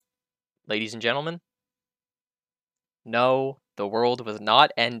Ladies and gentlemen, no, the world was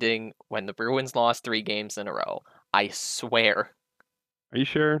not ending when the Bruins lost 3 games in a row. I swear. Are you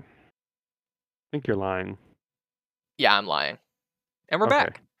sure? I think you're lying. Yeah, I'm lying. And we're Okay.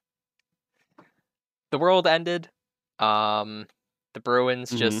 back. The world ended. Um, the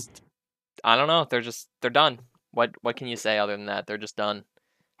Bruins Mhm. just, I don't know, they're done. What can you say other than that? They're just done.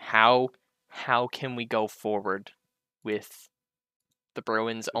 How how can we go forward with the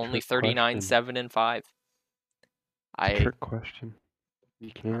Bruins It's a only trick 39, question. 7 and 5? It's a I trick question.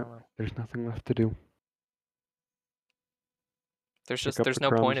 You I can't. don't know. There's nothing left to do. Pick up There's the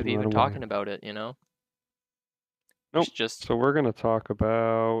no point crumbs of and run even away. talking about it, you know? There's Nope. just So we're gonna talk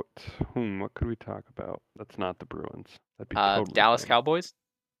about what could we talk about? That's not the Bruins. That'd be the totally Dallas fine. Cowboys.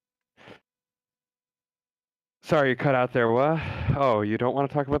 Sorry, you cut out there. What? Oh, you don't want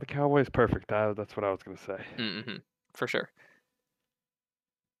to talk about the Cowboys? Perfect. That's what I was gonna say. Mm-hmm. For sure.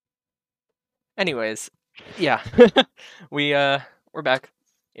 Anyways, yeah. We're back.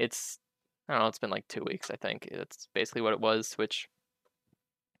 It's I don't know, it's been like 2 weeks, I think. It's basically what it was, which,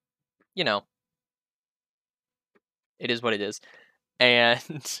 you know, it is what it is.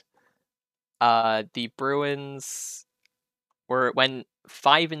 And the Bruins went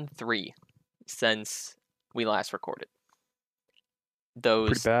 5-3 since we last recorded.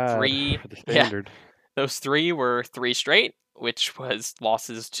 Pretty Those bad three for the yeah, standard. those three were three straight, which was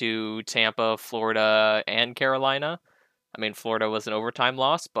losses to Tampa, Florida, and Carolina. I mean, Florida was an overtime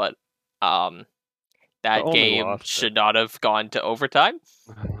loss, but um, The that only game loss that. should not have gone to overtime.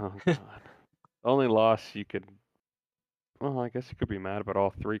 Oh God. The only loss you could. Well, I guess you could be mad about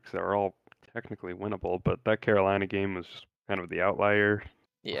all three because they were all technically winnable, but that Carolina game was kind of the outlier.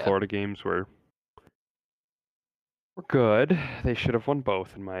 The Yeah, Florida games were good. They should have won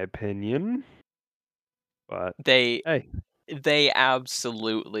both, in my opinion. But they hey, they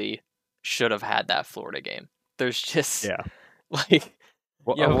absolutely should have had that Florida game. There's just yeah. like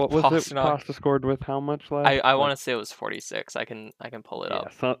you have What was it? Pasternak. Pasta scored with how much I left? want Like, to say it was 46. I can pull it yeah,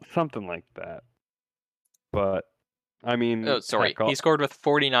 up. something like that. But I Oh, mean, sorry. heck, He all scored with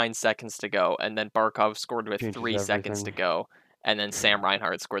 49 seconds to go, and then Barkov scored with changes 3 seconds to everything. go, and then Sam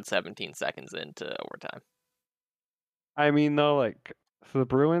Reinhart scored 17 seconds into overtime. I mean, though, like, so the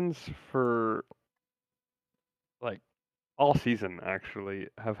Bruins for like all season actually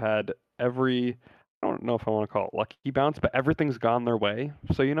have had every. I don't know if I want to call it lucky bounce, but everything's gone their way.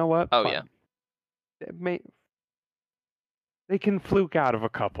 So you know what? Oh yeah, Fine. They can fluke out of a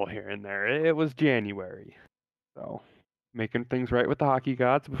couple here and there. It was January, so making things right with the hockey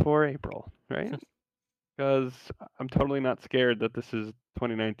gods before April, right? Because I'm totally not scared that this is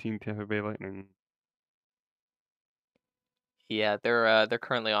 2019 Tampa Bay Lightning. yeah. They're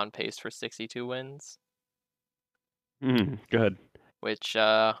currently on pace for 62 wins, Good. which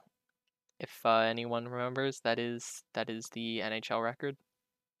if anyone remembers, that is the NHL record.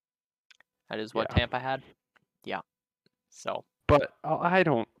 That is what Yeah, Tampa had. Yeah. So but I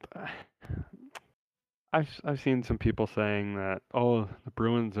don't. I've seen some people saying that the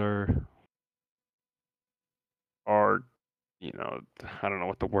Bruins are I don't know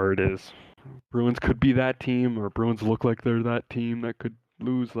what the word is. Bruins could be that team, or Bruins look like they're that team that could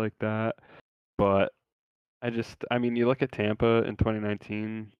lose like that. But I mean, you look at Tampa in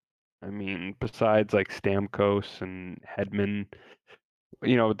 2019. I mean, besides like Stamkos and Hedman,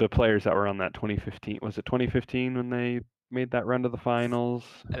 the players that were on that 2015, was it 2015 when they made that run to the finals,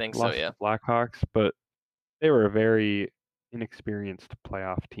 I think so. lost to Yeah. the Blackhawks, but they were a very inexperienced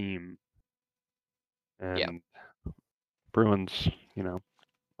playoff team, Yeah. and Bruins,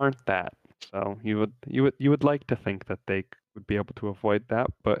 aren't that. So you would like to think that they would be able to avoid that,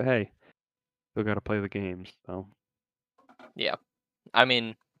 but hey, still got to play the games. So Yeah. I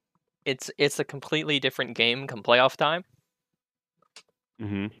mean, it's a completely different game come playoff time,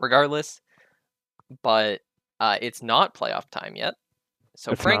 hmm regardless. But it's not playoff time yet.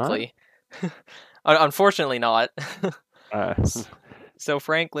 So it's not. frankly, unfortunately not. Uh, So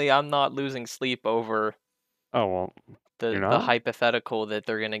frankly, I'm not losing sleep over oh well, you're the not. hypothetical that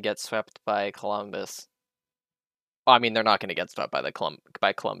they're gonna get swept by Columbus. Well, I mean, they're not gonna get swept by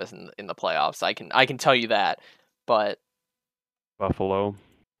by Columbus in the playoffs. I can tell you that, but Buffalo,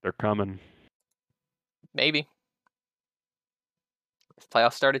 they're coming. maybe if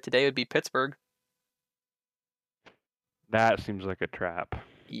playoffs started today, it would be Pittsburgh. That seems like a trap,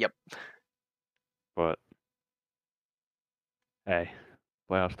 Yep. but hey,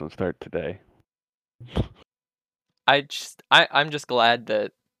 playoffs don't start today. I'm just glad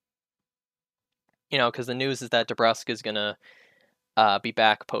that because the news is that DeBrusque is gonna be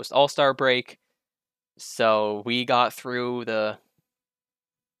back post All Star break. So we got through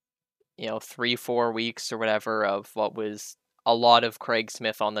 3-4 weeks or whatever of what was a lot of Craig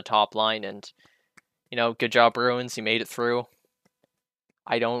Smith on the top line, and good job Bruins, you made it through.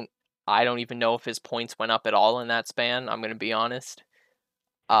 I don't even know if his points went up at all in that span, I'm going to be honest.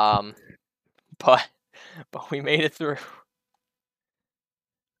 But we made it through.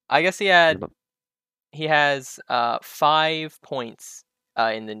 I guess he has 5 points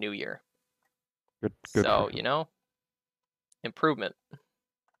in the new year. Good So, for him. Improvement.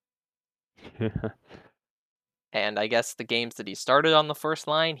 And I guess the games that he started on the first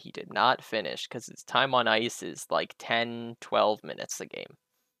line, he did not finish because his time on ice is like 10, 12 minutes a game.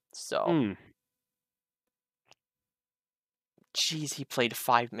 So, Jeez, he played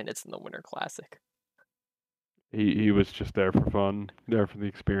 5 minutes in the Winter Classic. He was just there for fun, there for the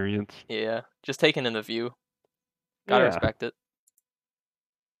experience. Yeah, just taking in the view. Gotta respect it.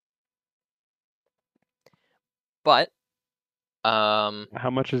 But, how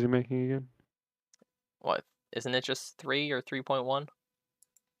much is he making again? What? Isn't it just 3 or 3.1?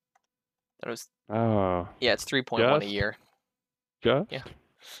 That was. Oh. Yeah, it's 3.1 a year. Just?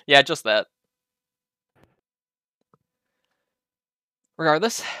 Yeah, just that.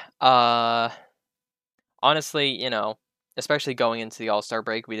 Regardless, honestly, especially going into the All-Star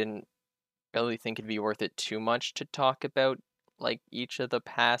break, we didn't really think it'd be worth it too much to talk about like each of the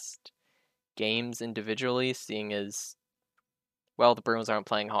past games individually, seeing as well the Bruins aren't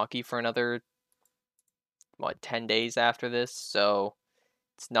playing hockey for another 10 days after this, so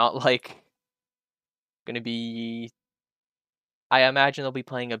it's not like gonna be. I imagine they'll be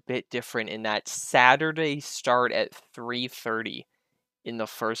playing a bit different in that Saturday start at 3:30 in the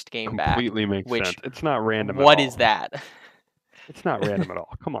first game back. Completely makes sense. It's not random at all. What is that? It's not random at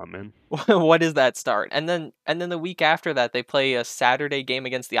all. Come on, man. What is that start? And then the week after that, they play a Saturday game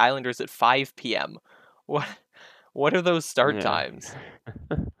against the Islanders at 5 p.m. What are those start times?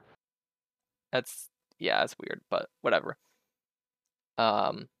 That's weird, but whatever.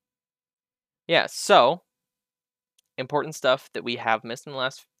 Yeah, so important stuff that we have missed in the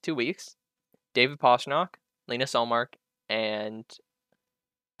last 2 weeks. David Pastrnak, Linus Ullmark, and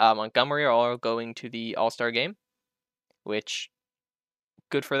Montgomery are all going to the All-Star game, which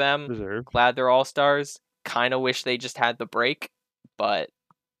good for them. Deserved. Glad they're All-Stars. Kind of wish they just had the break, but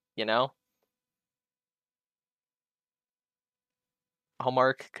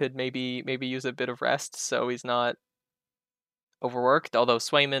Ullmark could maybe use a bit of rest so he's not overworked. Although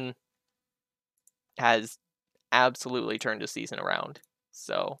Swayman has absolutely turned his season around.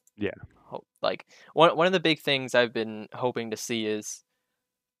 So yeah, like one of the big things I've been hoping to see is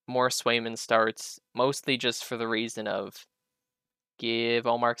more Swayman starts, mostly just for the reason of give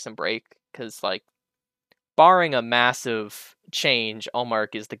Ullmark some break, because like barring a massive change,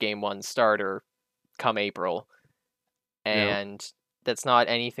 Ullmark is the game 1 starter come April, and that's not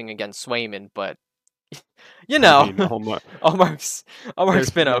anything against Swayman, but Ullmark's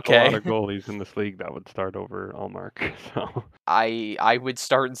been okay. There's a lot of goalies in this league that would start over Ullmark, so I would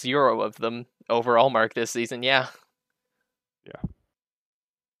start 0 of them over Ullmark this season. Yeah.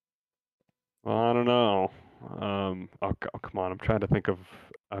 Well, I don't know. Oh, come on. I'm trying to think of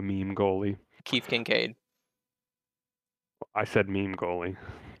a meme goalie. Keith Kincaid. I said meme goalie.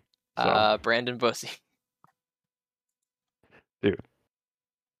 So. Brandon Bussey. Dude.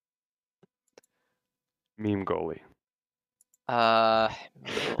 Meme goalie. Meme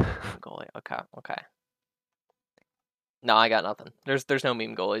goalie. Okay. No, I got nothing. There's no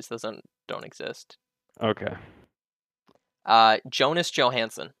meme goalies. Those don't exist. Okay. Jonas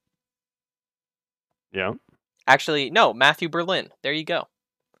Johansson. Yeah. Actually, no, Matthew Berlin. There you go.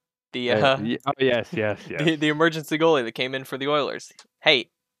 Yes. The emergency goalie that came in for the Oilers. Hey,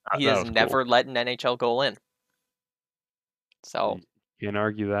 he has never let an NHL goal in. So can't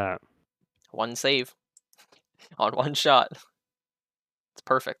argue that. 1 save on 1 shot. It's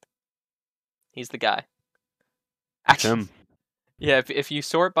perfect. He's the guy. Actually, yeah. If you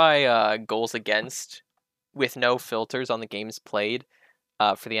sort by goals against with no filters on the games played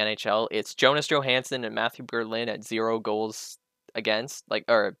for the NHL, it's Jonas Johansson and Matthew Berlin at 0 goals against,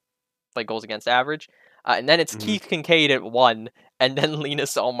 goals against average, and then it's Keith Kincaid at 1, and then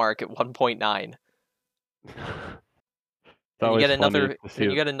Linus Ullmark at 1.9. And you get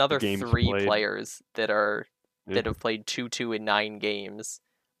another 3 players that have played 2-2 in 9 games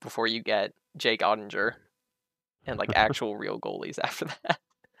before you get Jake Ottinger and actual real goalies after that.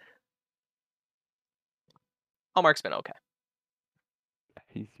 Ullmark's been okay.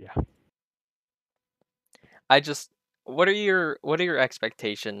 What are your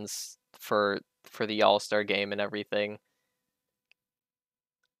expectations for the All-Star game and everything?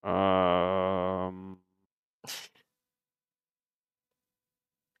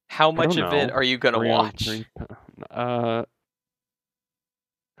 how I much don't of it know. are you gonna 3 on watch? 3.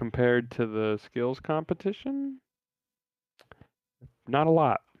 Compared to the skills competition, not a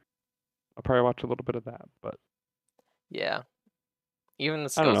lot. I'll probably watch a little bit of that, but Yeah. Even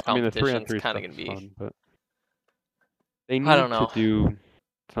the I don't skills know. I mean, the 3 on competition's 3 kind of stuff gonna is be. fun, but they I don't need to know. do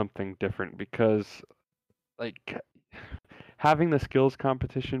something different because, like, having the skills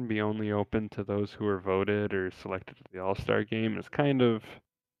competition be only open to those who are voted or selected to the All-Star game is kind of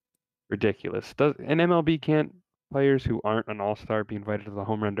ridiculous. Does an MLB can't players who aren't an All-Star be invited to the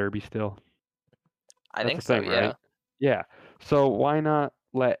home run derby still? I That's think a so. thing, Yeah. right? Yeah. So why not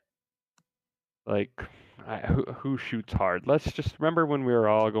let like who shoots hard? Let's just remember when we were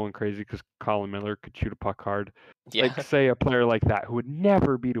all going crazy because Colin Miller could shoot a puck hard. Like Yeah. say a player like that who would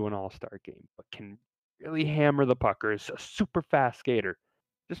never be to an All-Star game but can really hammer the puck or is a super fast skater.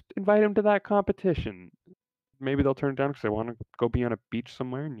 Just invite him to that competition. Maybe they'll turn it down because they want to go be on a beach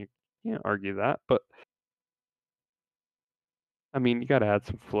somewhere, and you can't argue that. But I mean, you got to add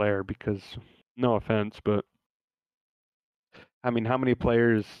some flair because, no offense, but I mean, how many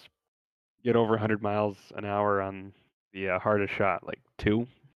players get over 100 miles an hour on the hardest shot? Like two,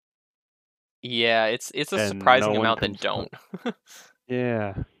 Yeah. It's a and no surprising one amount that comes close. don't.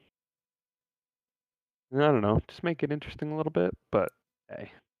 Yeah, I don't know. Just make it interesting a little bit, but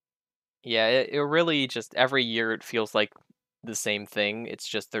hey. Yeah. It really just every year it feels like the same thing. It's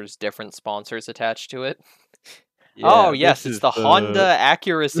just there's different sponsors attached to it. Oh Yeah, yes, this it's is the Honda the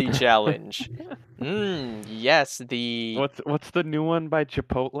Accuracy Challenge. Yes, what's the new one by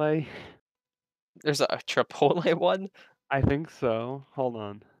Chipotle? there's a Chipotle one. I think so. Hold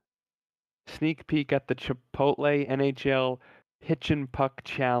on. Sneak peek at the Chipotle NHL Pitch and Puck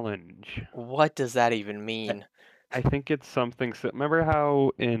Challenge. What does that even I, mean? I think it's something. Remember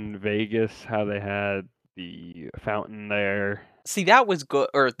how in Vegas, how they had the fountain there? See, that was good,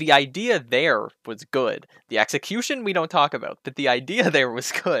 or the idea there was good. The execution we don't talk about, but the idea there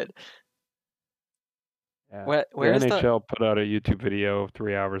was good. Yeah. The Where's the NHL put out a YouTube video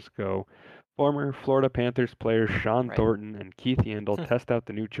 3 hours ago. Former Florida Panthers players Sean right? Thornton and Keith Yandel test out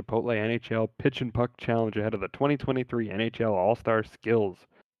the new Chipotle NHL Pitch and Puck Challenge ahead of the 2023 NHL All-Star Skills,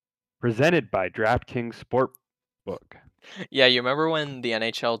 presented by DraftKings Sportsbook. Yeah, you remember when the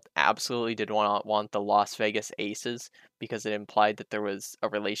NHL absolutely did want the Las Vegas Aces because it implied that there was a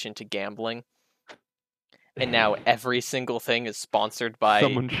relation to gambling, and now every single thing is sponsored by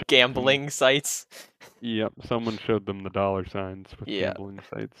Someone showed them, gambling sites. yep, someone showed them the dollar signs with Yeah, gambling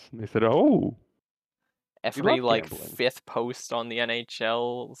sites, and they said, "Oh, we every love like gambling." fifth post on the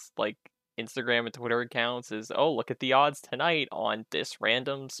NHL's like Instagram and Twitter accounts is, "Oh, look at the odds tonight on this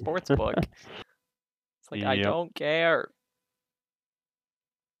random sports book." It's like I Yep. don't care.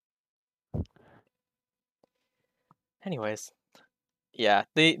 Anyways, yeah,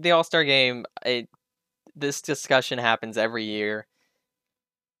 the All-Star game, this discussion happens every year.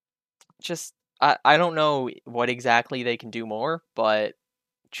 Just I don't know what exactly they can do more, but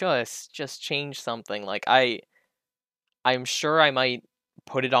just change something. Like I'm sure I might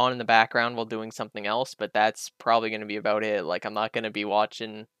put it on in the background while doing something else, but that's probably going to be about it. Like I'm not going to be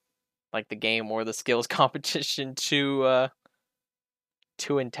watching like the game or the skills competition too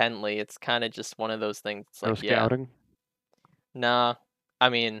intently. It's kind of just one of those things. It's No like, yeah, scouting. nah. I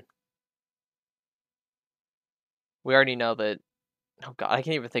mean, we already know that. Oh god, I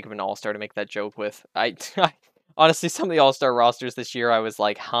can't even think of an all-star to make that joke with. Honestly, some of the all-star rosters this year, I was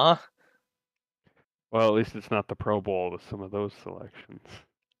like, huh? Well, at least it's not the Pro Bowl with some of those selections.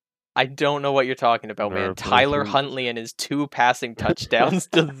 I don't know what you're talking about, Their man. Tyler replacements. Huntley and his 2 passing touchdowns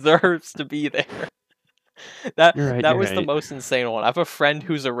deserves to be there. That You're right. that You're was the right. most insane one. I have a friend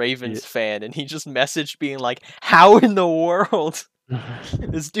who's a Yeah. Ravens fan, and he just messaged being like, "How in the world?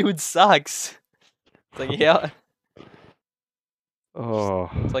 This dude sucks." It's like, yeah. Oh,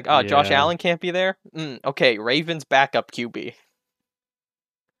 It's like, oh, Josh yeah. Allen can't be there. Okay, Ravens backup QB.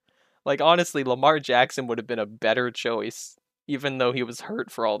 Like honestly, Lamar Jackson would have been a better choice, even though he was hurt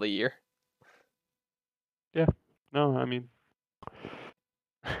for all the year. Yeah. No, I mean,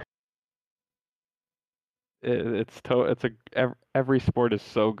 it's every sport is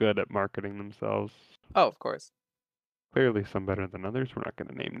so good at marketing themselves. Oh, of course. Clearly, some better than others. We're not going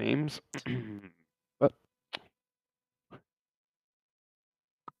to name names, but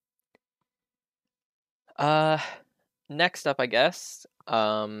Uh, Next up, I guess.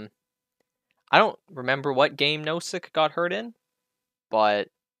 I don't remember what game Nosek got hurt in, but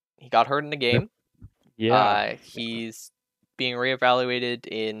he got hurt in the yeah, game. yeah. He's being reevaluated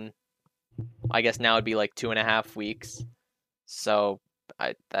in, I guess now it'd be like 2.5 weeks. So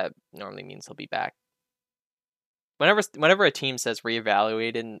that normally means he'll be back whenever a team says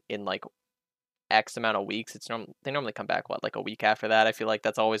reevaluate in like X amount of weeks, they normally come back like a week after that. I feel like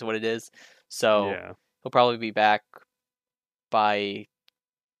that's always what it is. So Yeah. he'll probably be back by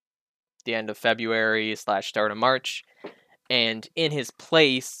the end of February / start of March. And in his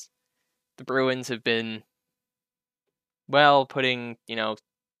place, the Bruins have been, well, putting,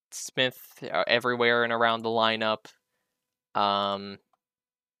 Smith everywhere and around the lineup.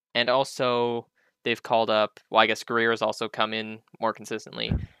 And also they've called up, well, I guess Greer has also come in more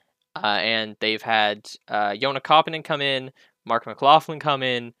consistently. And they've had Jona Koppinen come in, Mark McLaughlin come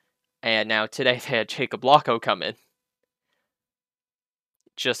in, and now today they had Jacob Locko come in.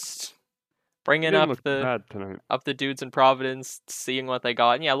 Just bringing Didn't up look the bad tonight. dudes in Providence, seeing what they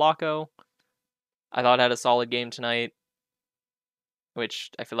got. And yeah, Locko, I thought had a solid game tonight,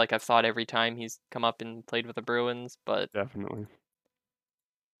 which I feel like I've thought every time he's come up and played with the Bruins, but Definitely.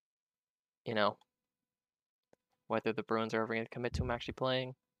 Whether the Bruins are ever going to commit to him actually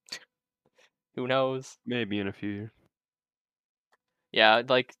playing, who knows? Maybe in a few years. Yeah,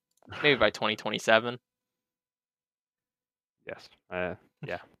 like maybe by 2027. Yes.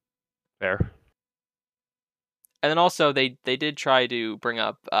 Yeah. Fair. And then also they did try to bring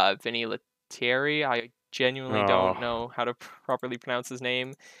up Vinny Lettieri. I genuinely don't know how to properly pronounce his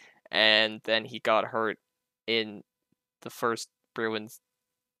name. And then he got hurt in the first Bruins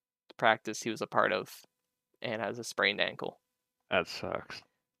practice he was a part of and has a sprained ankle. That sucks.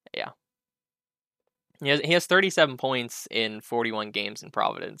 Yeah. He has 37 points in 41 games in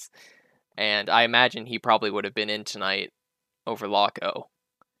Providence. And I imagine he probably would have been in tonight over Locko,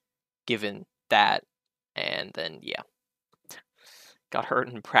 given that. And then, yeah, got hurt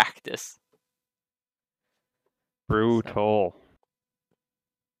in practice. Brutal.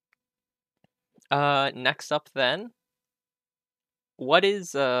 Next up then,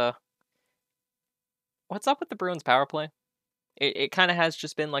 what's up with the Bruins power play? It kind of has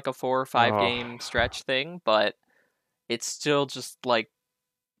just been like a 4 or 5 game stretch thing, but it's still just like,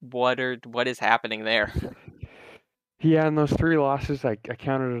 what is happening there? Yeah, in those 3 losses, I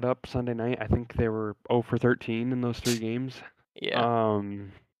counted it up Sunday night. I think they were 0 for 13 in those 3 games. Yeah.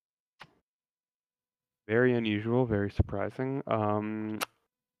 Very unusual, very surprising.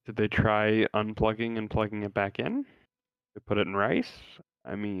 Did they try unplugging and plugging it back in? They put it in Rice?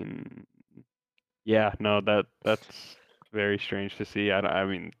 I mean, yeah, no, that's very strange to see. I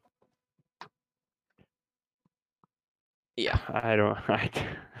mean, Yeah. I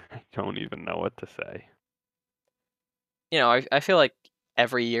don't even know what to say. I feel like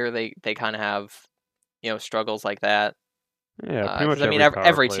every year they kind of have, struggles like that. Yeah, pretty much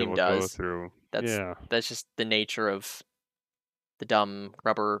every play team will does. go through. That's just the nature of the dumb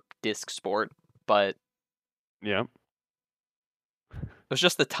rubber disc sport. But yeah, it was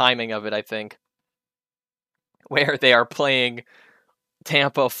just the timing of it, I think, where they are playing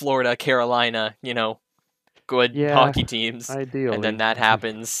Tampa, Florida, Carolina, good hockey teams, ideally. and then that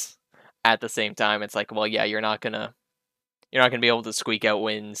happens at the same time. It's like, well, yeah, you're not gonna be able to squeak out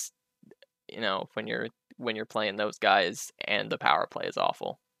wins, when you're playing those guys, and the power play is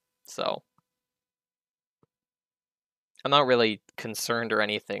awful. So I'm not really concerned or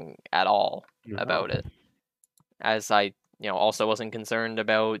anything at all about it. As I, also wasn't concerned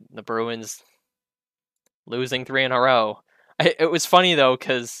about the Bruins losing 3 in a row. It was funny though,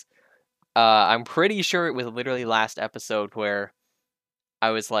 because I'm pretty sure it was literally last episode where I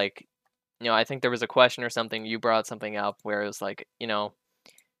was like, I think there was a question or something. You brought something up where it was like, or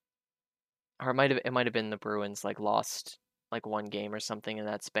it might have been the Bruins like lost like 1 game or something in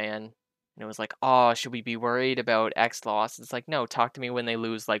that span. And it was like, oh, should we be worried about X loss? It's like, no, talk to me when they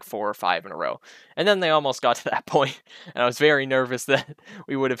lose like 4 or 5 in a row. And then they almost got to that point, and I was very nervous that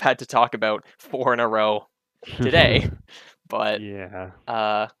we would have had to talk about 4 in a row today. But yeah,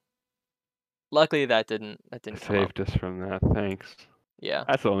 luckily that didn't come up. Saved us from that. Thanks. Yeah,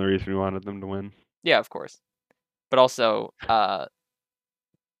 that's the only reason we wanted them to win. Yeah, of course. But also,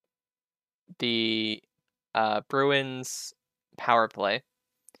 the Bruins power play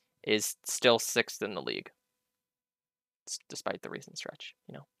is still 6th in the league, despite the recent stretch.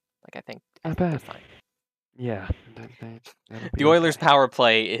 Like I think they're fine. Yeah, the Oilers' power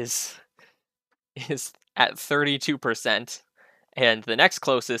play is at 32%, and the next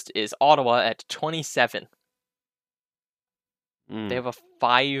closest is Ottawa at 27. They have a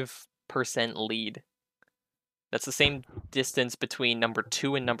 5% lead. That's the same distance between number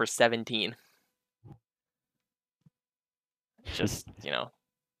 2 and number 17. Just,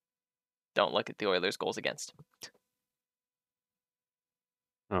 don't look at the Oilers' goals against.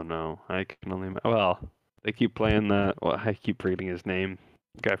 Oh no, I can only. Well, they keep playing that. Well, I keep reading his name.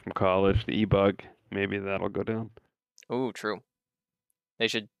 Guy from college, the E-Bug. Maybe that'll go down. Ooh, true. They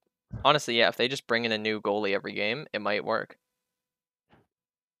should honestly, yeah, if they just bring in a new goalie every game, it might work.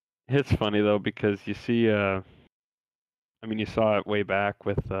 It's funny though because you see, I mean, you saw it way back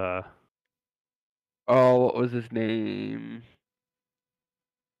with, oh, what was his name?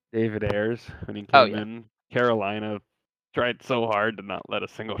 David Ayers when he Oh came yeah. in. Carolina tried so hard to not let a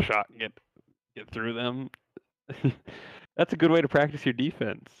single shot get through them. That's a good way to practice your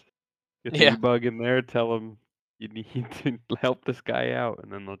defense. Get the Yeah. E-bug in there, tell them you need to help this guy out,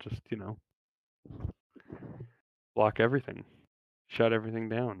 and then they'll just, block everything, shut everything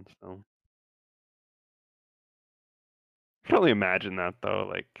down. So I can only imagine that though.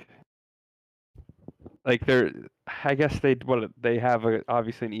 Like they're, I guess they have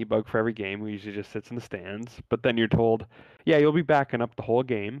obviously an e-bug for every game who usually just sits in the stands. But then you're told, yeah, you'll be backing up the whole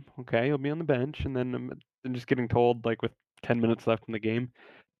game. Okay, you'll be on the bench, and then just getting told like with 10 minutes left in the game,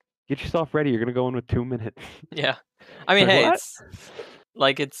 get yourself ready. You're gonna go in with 2 minutes. Yeah. I mean, Like hey,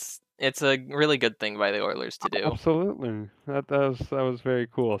 what? it's a really good thing by the Oilers to do. Absolutely. That was very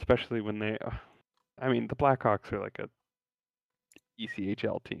cool, especially when they. I mean, the Blackhawks are like a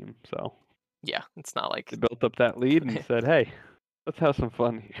ECHL team, so Yeah, it's not like they built up that lead and said, "Hey, let's have some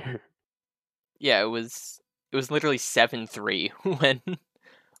fun here." yeah, it was literally 7-3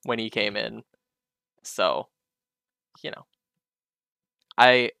 when he came in. So, you know.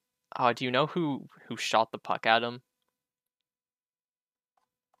 I do you know who shot the puck at him?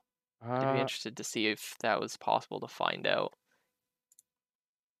 I'd be Uh, interested to see if that was possible to find out.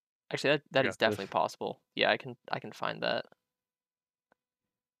 Actually, I that is got this. definitely possible. Yeah, I can find that.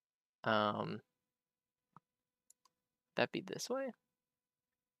 Um, that be this way?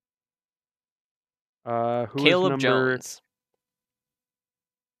 Who is Caleb number? Jones.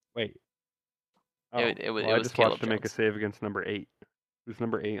 Wait. Oh, It well, I was just watched Caleb him make a Jones. save against number 8. Who's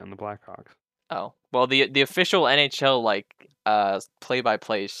number 8 on the Blackhawks? Oh, well, the official NHL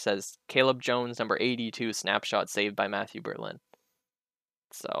play-by-play says Caleb Jones number 82 snapshot saved by Matthew Berlin.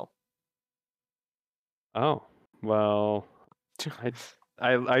 So, Oh, well, I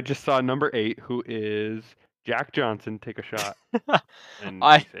I just saw number 8, who is Jack Johnson, take a shot, and he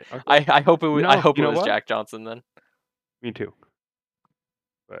I said, "Okay, I hope I hope you it know was what? Jack Johnson then. Me too."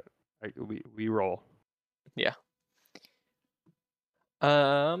 But we roll. Yeah.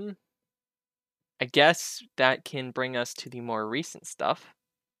 Um, I guess that can bring us to the more recent stuff,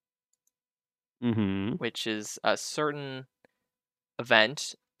 Mm-hmm. which is a certain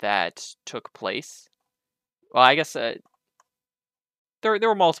event that took place. Well, I guess there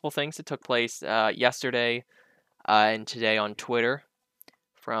were multiple things that took place yesterday and today on Twitter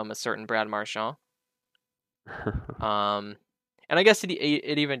from a certain Brad Marchand. Um, and I guess it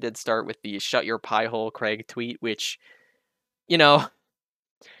even did start with the "shut your pie hole, Craig" tweet, which you know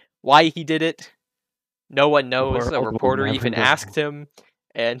why he did it. No one The knows. A world will reporter never even know. asked him,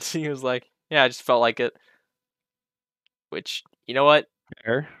 and he was like, "Yeah, I just felt like it." Which you know what?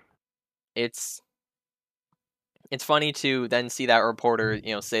 Fair. It's it's funny to then see that reporter,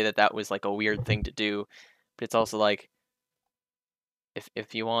 say that that was like a weird thing to do, but it's also like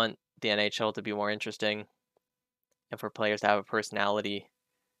if you want the NHL to be more interesting and for players to have a personality,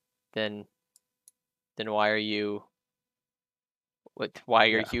 then why are you why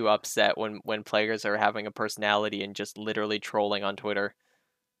are Yeah. you upset when players are having a personality and just literally trolling on Twitter?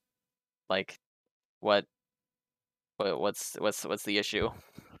 Like what what's the issue?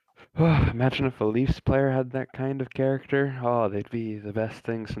 Imagine if a Leafs player had that kind of character. Oh, they'd be the best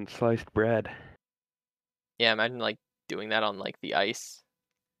thing since sliced bread. Yeah, imagine like doing that on like the ice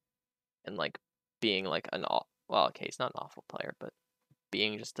and like being like well, okay, he's not an awful player, but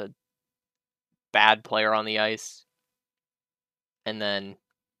being just a bad player on the ice and then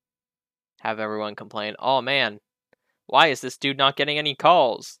have everyone complain, "Oh man, why is this dude not getting any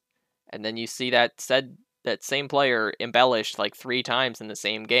calls?" And then you see that same player embellished like 3 times in the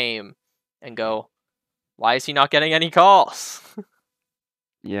same game and go, "Why is he not getting any calls?"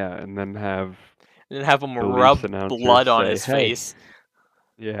 Yeah, and then have And then have him the Leafs rub announcers blood on say, his "Hey, face.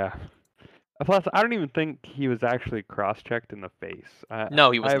 yeah." Plus, I don't even think he was actually cross-checked in the face. No,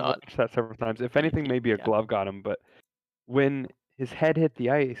 he was I've not. watched that several times. If anything, maybe a Yeah. glove got him, but when his head hit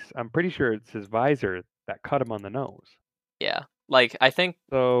the ice, I'm pretty sure it's his visor that cut him on the nose. Yeah. Like I think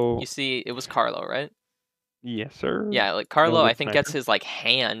So, you see it was Carlo, right? yes, sir. Yeah, like Carlo I Noted think gets sniper. his like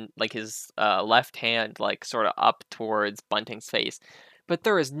hand, like his left hand like sort of up towards Bunting's face. But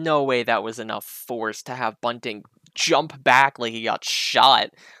there is no way that was enough force to have Bunting jump back like he got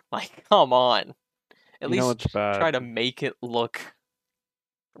shot. Like come on. At You know least it's bad. try to make it look Yeah.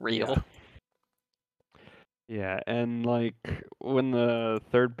 real. Yeah, and like when the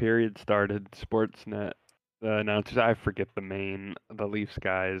third period started, Sportsnet the announcers. I forget the Leafs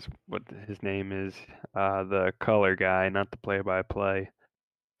guys, what his name is. The color guy, not the play-by-play.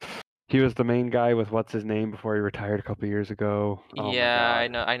 He was the main guy with what's his name before he retired a couple years ago. Oh my Yeah,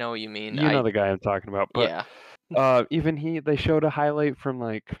 God. I know what you mean. You know the guy I'm talking about. But Yeah. even they showed a highlight from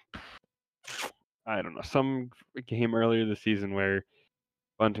like I don't know, some game earlier this season where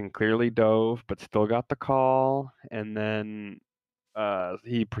Bunting clearly dove but still got the call, and then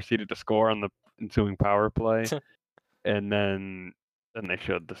he proceeded to score on the ensuing power play, and then they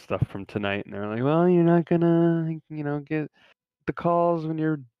showed the stuff from tonight, and they're like, "Well, you're not gonna, get the calls when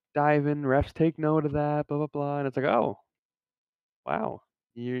you're diving. Refs take note of that, blah blah blah." And it's like, "Oh, wow,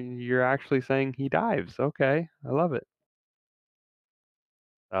 you're actually saying he dives? Okay, I love it."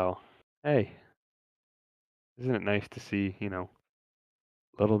 So, hey, isn't it nice to see,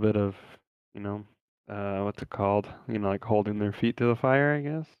 a little bit of, you know, what's it called? Like holding their feet to the fire, I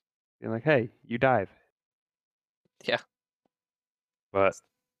guess. Being like, "Hey, you dive." Yeah. But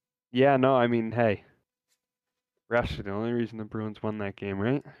yeah, no, I mean, hey, refs are the only reason the Bruins won that game,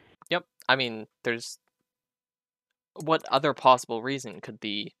 right? Yep. I mean, there's what other possible reason could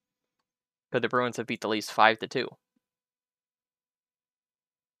the Bruins have beat the Leafs 5-2?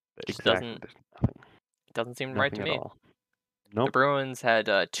 Just Exactly. There's nothing, doesn't seem right to nothing at me. all. The Nope. Bruins had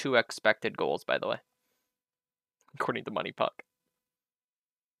 2 expected goals, by the way, according to Money Puck.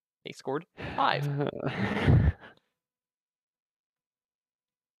 They scored 5.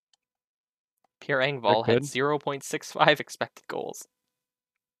 Pierre They're Engvall had good. 0.65 expected goals.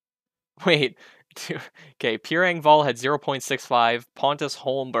 Wait, okay, Pierre Engvall had 0.65, Pontus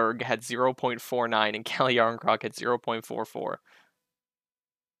Holmberg had 0.49, and Calle Jarnkrok had 0.44.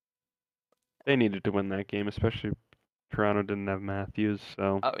 They needed to win that game, especially Toronto didn't have Matthews.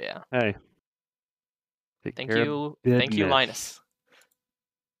 So, Oh yeah. hey, take Thank care of you, business. Linus.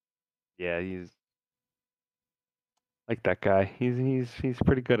 Yeah, he's like that guy. He's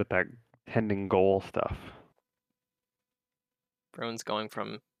pretty good at that tending goal stuff. Bruins going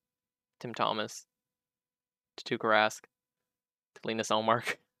from Tim Thomas to Tuukka Rask to Linus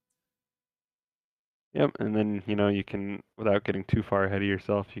Ullmark. Yep, and then you can, without getting too far ahead of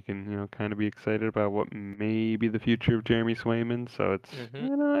yourself, you can kind of be excited about what may be the future of Jeremy Swayman. So it's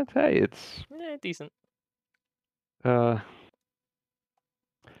Mm-hmm. it's hey, it's Decent. uh,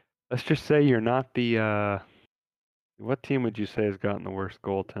 let's just say you're not the what team would you say has gotten the worst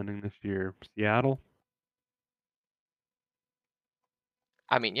goaltending this year? Seattle?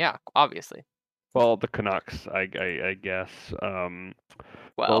 I mean, yeah, obviously. Well, the Canucks, I guess. Goals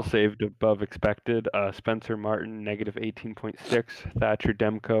Well, saved above expected. Spencer Martin -18.6. Thatcher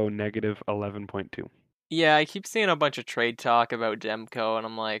Demko -11.2. yeah, I keep seeing a bunch of trade talk about Demko, and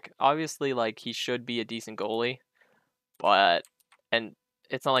I'm like, obviously, like, he should be a decent goalie, but, and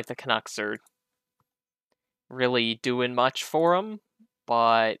it's not like the Canucks are really doing much for him,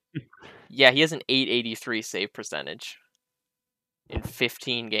 but yeah, he has an 883 save percentage in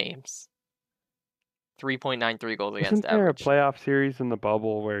 15 games. 3.93 goals against Wasn't there a average. playoff series in the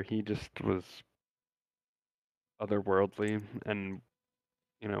bubble where he just was otherworldly, and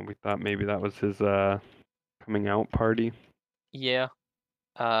we thought maybe that was his coming out party? Yeah,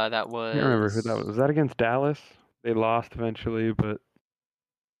 that I can't remember who that was. was Was that against Dallas? They lost eventually, but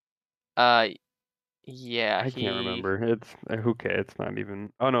uh yeah, I can't he remember. It's who cares? It's not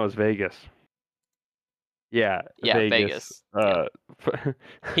even. Oh no, it's Vegas. Yeah, yeah, Vegas. Vegas.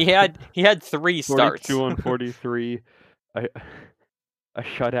 Yeah. He had 3 starts. 42 on 43. I a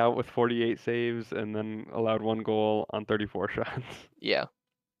shutout with 48 saves and then allowed one goal on 34 shots. Yeah.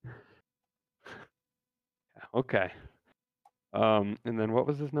 Okay. And then what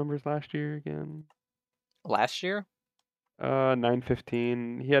was his numbers last year again? Last year?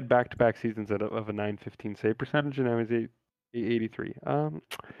 915. He had back-to-back seasons of a 915 save percentage, and now he's 883.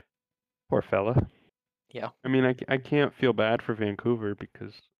 Poor fella. Yeah. I mean, I can't feel bad for Vancouver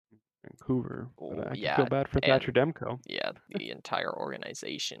because Vancouver, Oh, but I can feel yeah, bad for Thatcher and Demko. yeah, the entire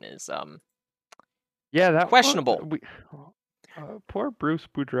organization is Yeah, that what questionable. we. Poor Bruce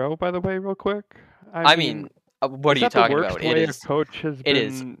Boudreau, by the way, real quick. I I mean, mean, what are is you that the talking worst about? way a coach has It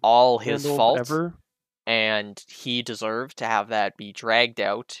is been all his handled fault, ever? and he deserved to have that be dragged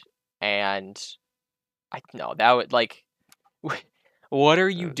out, and I no, that would like what are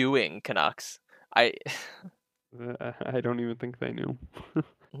you Uh, doing, Canucks? I I don't even think they knew.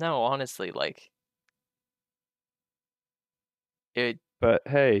 no, honestly, like it But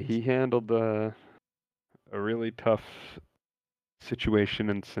hey, he handled a really tough situation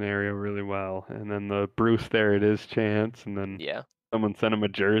and scenario really well. And then the Bruce there it is chance, and then yeah. someone sent him a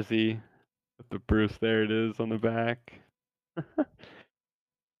jersey with the Bruce there it is on the back.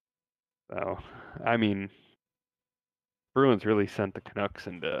 So, I mean, Bruins really sent the Canucks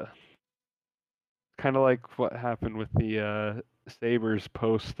into kind of like what happened with the Sabres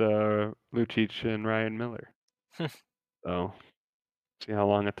post Lucic and Ryan Miller. So see how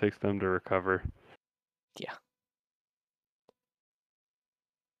long it takes them to recover. Yeah.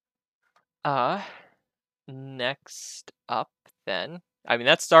 Next up then. I mean,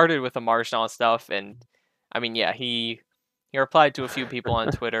 that started with the Marchand stuff, and I mean, yeah, he replied to a few people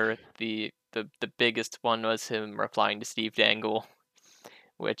on Twitter. The biggest one was him replying to Steve Dangle,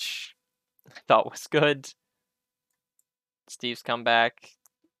 which I thought was good. Steve's comeback,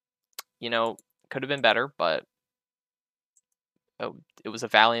 could have been better, but it was a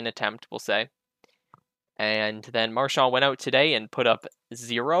valiant attempt, we'll say. And then Marchand went out today and put up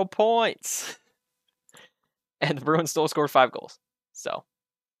 0 points. And the Bruins still scored 5 goals. So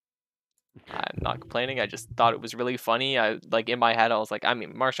I'm not complaining. I just thought it was really funny. In my head, I was like, I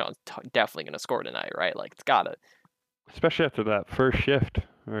mean, Marchand's definitely gonna score tonight, right? Like, it's gotta. Especially after that first shift,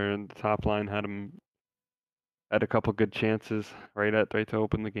 where the top line had a couple good chances right to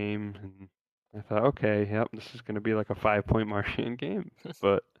open the game, and I thought, okay, yep, this is gonna be like a 5-point Marchand game.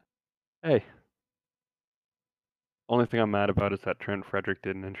 But hey, only thing I'm mad about is that Trent Frederick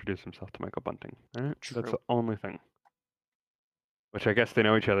didn't introduce himself to Michael Bunting. All right, that's True. the only thing. Which I guess they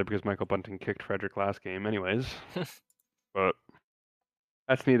know each other because Michael Bunting kicked Frederick last game, anyways. But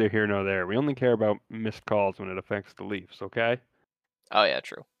that's neither here nor there. We only care about missed calls when it affects the Leafs, okay? Oh yeah,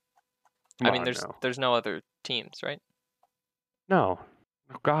 true. Come I mean, on now. there's no other teams, right? No.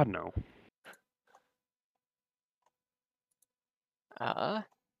 Oh, God, no. All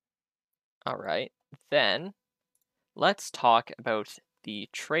right. Then let's talk about the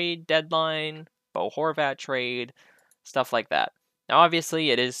trade deadline, Bo Horvat trade, stuff like that. Now,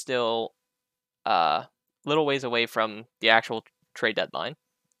 obviously, it is still little ways away from the actual trade deadline.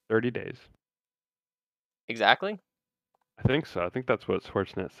 30 days. Exactly. I think so. I think that's what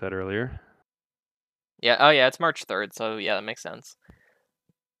Sportsnet said earlier. Yeah. Oh yeah, it's March 3rd, so yeah, that makes sense.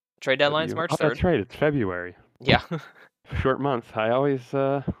 Trade deadline's Oh, March 3rd. that's right. It's February. Yeah. Short month. I always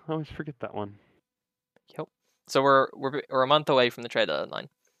forget that one. Yep. So we're a month away from the trade deadline.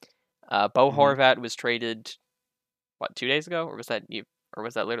 Bo Mhm. Horvat was traded, what, 2 days ago, or was that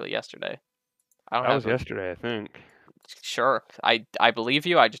literally yesterday? I don't That was have a yesterday, I think. sure. I believe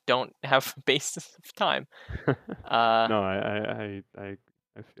you. I just don't have a basis of time. No, I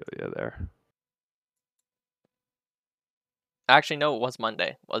feel you there. Actually, no, it was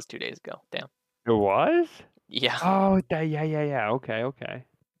Monday. It was 2 days ago. Damn. It was? Yeah. Oh, yeah. Okay. I But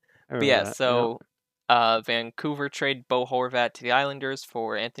remember yeah, that. Yep. so Vancouver traded Bo Horvat to the Islanders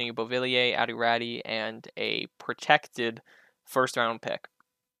for Anthony Beauvillier, Adi Ratty, and a protected first-round pick.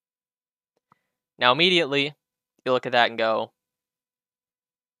 Now, immediately, you look at that and go,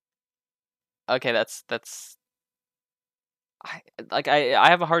 okay, that's I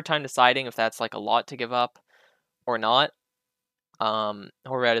have a hard time deciding if that's like a lot to give up or not.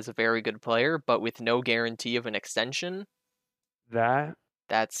 Horvat is a very good player, but with no guarantee of an extension, That,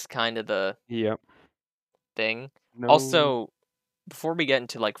 that's kind of the yep. thing. No, Also, before we get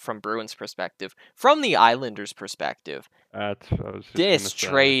into like from Bruins' perspective, from the Islanders' perspective, that's what I was just gonna this say.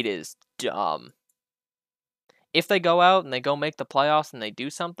 trade is dumb. If they go out and they go make the playoffs and they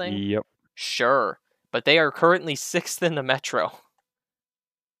do something, Yep. sure. But they are currently 6th in the Metro.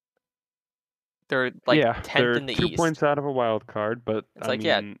 They're like Yeah, 10th they're in the 2 points East. out of a wild card, but It's I like,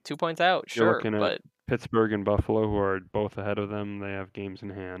 yeah, mean, 2 points out, you're sure, looking at but Pittsburgh and Buffalo, who are both ahead of them. They have games in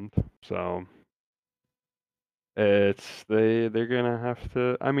hand, so they're gonna have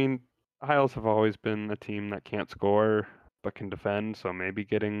to. I mean, Isles have always been a team that can't score but can defend. So maybe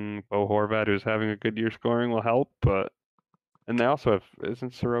getting Bo Horvat, who's having a good year scoring, will help. But and they also have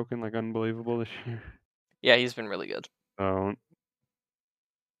isn't Sorokin like unbelievable this year? yeah, he's been really good. So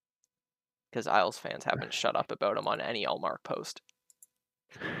Because Isles fans haven't shut up about him on any Allmark post.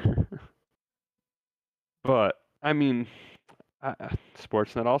 but I mean,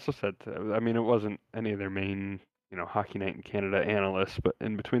 Sportsnet also said, I mean, it wasn't any of their main, Hockey Night in Canada analysts, but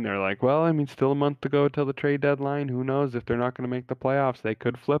in between they're like, well, I mean, still a month to go till the trade deadline. Who knows if they're not going to make the playoffs? They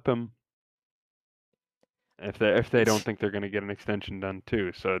could flip him if they don't think they're going to get an extension done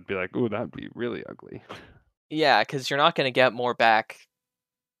too. So it'd be like, ooh, that'd be really ugly. Yeah, because you're not going to get more back.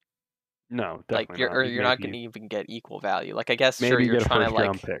 No, Like definitely not. you're not going to even get equal value. Like I guess sure Maybe you're get a trying to first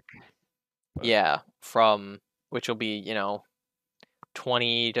round like pick. But yeah from which will be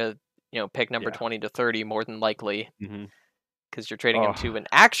 20 to pick number yeah. 20 to 30 more than likely Hmm. because you're trading him Oh, to an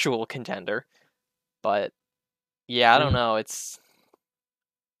actual contender. But yeah, I don't yeah. know. It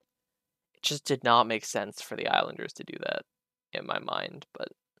just did not make sense for the Islanders to do that in my mind. But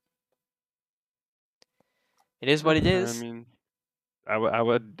It is what it I is. mean, I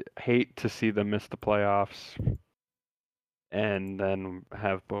would hate to see them miss the playoffs and then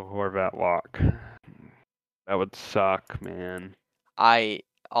have Bo Horvat walk. That would suck, man. I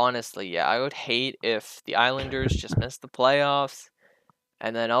honestly, yeah, I would hate if the Islanders just missed the playoffs,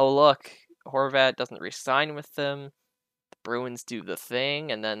 and then oh look, Horvat doesn't re-sign with them. The Bruins do the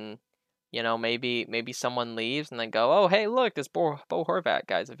thing, and then maybe someone leaves, and then go, oh hey look, this Bo Horvat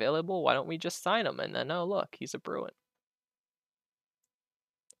guy's available. Why don't we just sign him? And then oh look, he's a Bruin.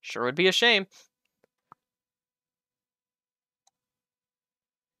 Sure would be a shame.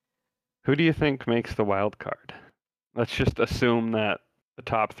 Who do you think makes the wild card? Let's just assume that the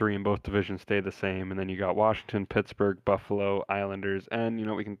top three in both divisions stay the same, and then you got Washington, Pittsburgh, Buffalo, Islanders, and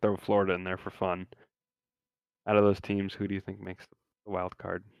we can throw Florida in there for fun. Out of those teams, who do you think makes the wild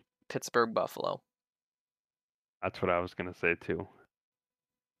card? Pittsburgh, Buffalo. That's what I was gonna say too.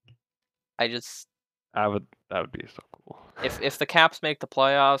 I just That would be so cool. if the Caps make the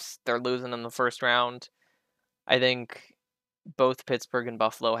playoffs, they're losing in the first round. I think both Pittsburgh and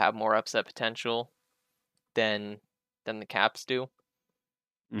Buffalo have more upset potential than the Caps do.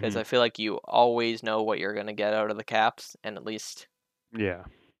 Because I feel like you always know what you're gonna get out of the Caps, and at least Yeah.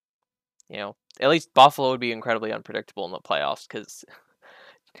 At least Buffalo would be incredibly unpredictable in the playoffs. Because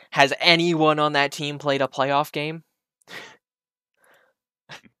has anyone on that team played a playoff game?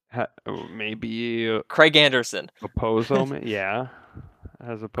 Maybe Craig Anderson. Opozo, yeah.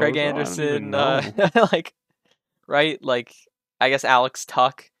 As Opozo, Craig I don't even Anderson, know. right? Like, I guess Alex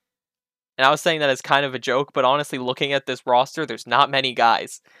Tuck. And I was saying that as kind of a joke, but honestly, looking at this roster, there's not many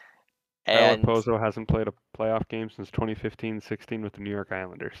guys. Kyle And Opozo hasn't played a playoff game since 2015-16 with the New York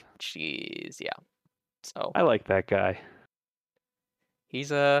Islanders. jeez, yeah. So I like that guy.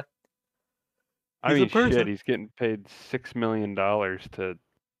 he's a shit, he's getting paid $6 million to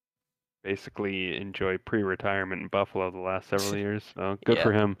basically enjoy pre-retirement in Buffalo the last several years. So good Yeah.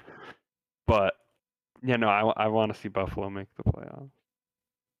 for him. But yeah, no, I want to see Buffalo make the playoffs.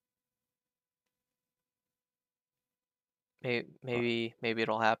 Maybe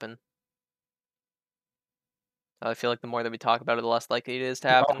it'll happen. I feel like the more that we talk about it, the less likely it is to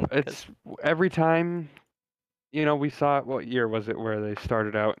happen. It's every time. We saw it. What year was it where they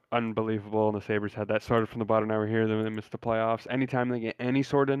started out unbelievable and the Sabres had that started from the bottom, now we're here, then they missed the playoffs. Anytime they get any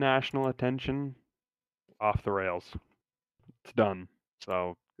sort of national attention, off the rails. It's done.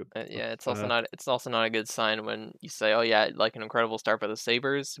 So yeah, it's also not a good sign when you say, "Oh yeah, like an incredible start by the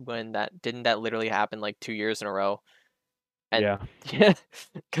Sabres," when that literally happen like 2 years in a row. And yeah. yeah,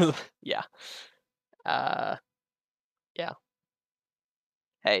 because yeah, yeah.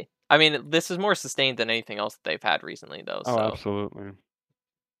 Hey, I mean, this is more sustained than anything else that they've had recently, though. Oh, So absolutely.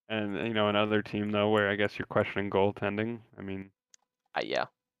 And another team though where I guess you're questioning goaltending. I mean, yeah,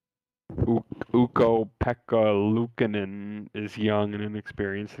 Ukko-Pekka Luukkonen is young and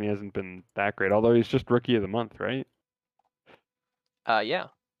inexperienced, and he hasn't been that great. Although he's just rookie of the month, right? yeah.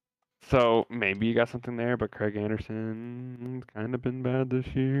 So maybe you got something there, but Craig Anderson's kind of been bad this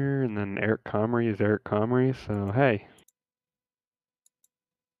year, and then Eric Comrie is Eric Comrie. So hey,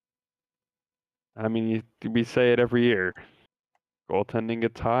 I mean, we say it every year. Goaltending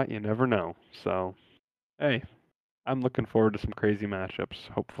gets hot, you never know. So hey, I'm looking forward to some crazy matchups.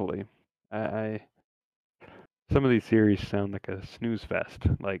 Hopefully, I some of these series sound like a snooze fest.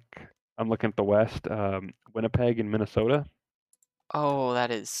 Like I'm looking at the West, Winnipeg and Minnesota. Oh,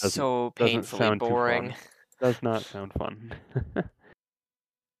 that is so Doesn't painfully sound too boring. fun. Does not sound fun.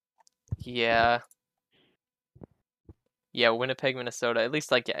 Yeah. Yeah, Winnipeg, Minnesota. At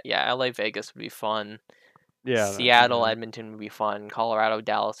least yeah, LA, Vegas would be fun. Yeah. Seattle, Edmonton would be fun. Colorado,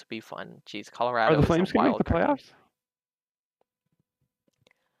 Dallas would be fun. Jeez, Colorado Are the is a Flames gonna make the wild card team. playoffs?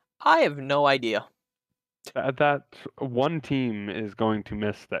 I have no idea. That one team is going to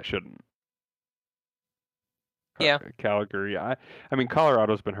miss that shouldn't. Yeah. Calgary. I mean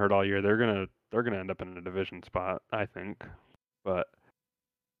Colorado's been hurt all year. They're gonna end up in a division spot, I think. But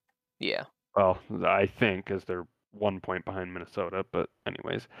Yeah. well, I think as they're 1 point behind Minnesota. But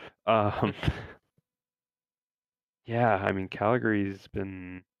anyways, yeah. I mean Calgary's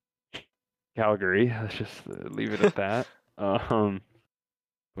been Calgary. Let's just leave it at that.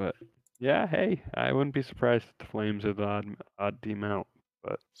 But yeah, hey, I wouldn't be surprised if the Flames are the odd team out.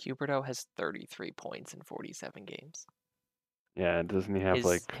 But Huberdeau has 33 points in 47 games. yeah, doesn't he have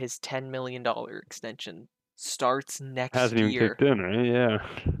his $10 million extension starts next hasn't even year. kicked in, right? Yeah.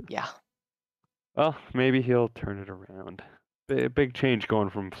 Yeah. Well, maybe he'll turn it around. Big change going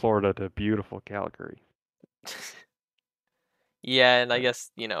from Florida to beautiful Calgary. Yeah, and I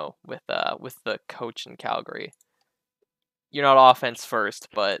guess, with the coach in Calgary, you're not offense first,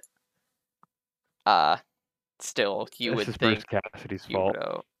 but Still, you This would is Bruce think Cassidy's he would.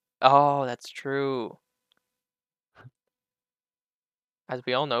 fault. Oh, that's true. As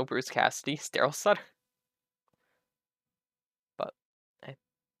we all know, Bruce Cassidy, Daryl Sutter. But eh.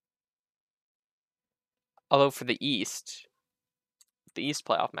 Although for the East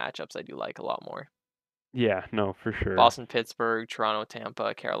playoff matchups, I do like a lot more. Yeah, no, for sure. Boston, Pittsburgh, Toronto,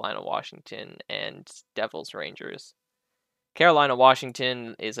 Tampa, Carolina, Washington, and Devils, Rangers. Carolina,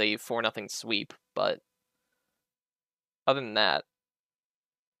 Washington is a 4-0 sweep, but other than that,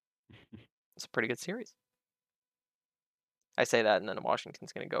 it's a pretty good series. I say that, and then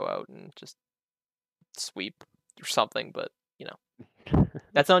Washington's going to go out and just sweep or something, but, you know,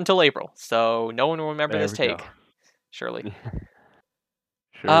 that's not until April, so no one will remember There this we go. take, surely.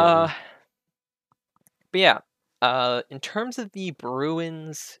 Surely. But yeah, in terms of the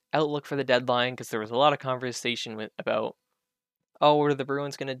Bruins' outlook for the deadline, because there was a lot of conversation about, oh, what are the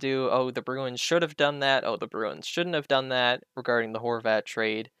Bruins going to do? Oh, the Bruins should have done that. Oh, the Bruins shouldn't have done that regarding the Horvat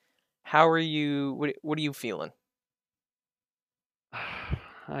trade. How are you? What are you feeling?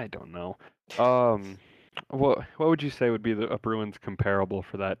 I don't know. What would you say would be a Bruins comparable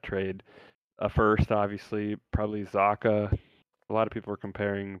for that trade? First, obviously, probably Zacha. A lot of people are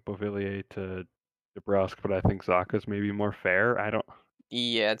comparing Beauvillier to DeBrusque, but I think Zacha's maybe more fair.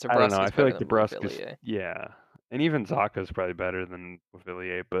 Yeah, I don't know. I Dabrowski's feel better like than DeBrusque is, Beauvillier. yeah, and even Zacha's probably better than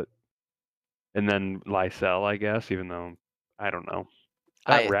Beauvillier, and then Lysell, I guess, even though I don't know.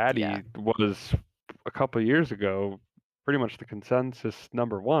 That Yeah. Ratty was a couple years ago pretty much the consensus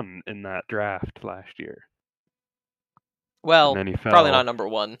number one in that draft last year. And Well, then he probably not fell. number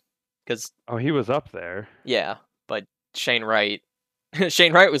one, because Oh, he was up there. yeah, but Shane Wright,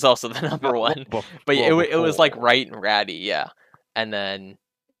 Shane Wright was also the number one, but it was like before. Wright and Ratty, yeah, and then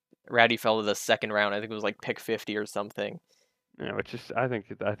Ratty fell to the second round. I think it was like pick 50 or something. Yeah, which is I think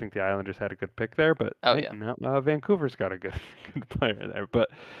the Islanders had a good pick there, but Oh hey, yeah, no, Vancouver's got a good good player there. But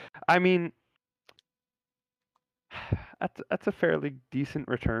I mean, that's a fairly decent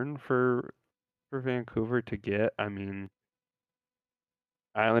return for Vancouver to get. I mean,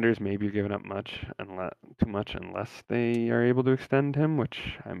 Islanders maybe are giving up too much unless they are able to extend him,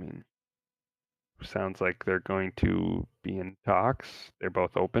 which I mean sounds like they're going to be in talks. They're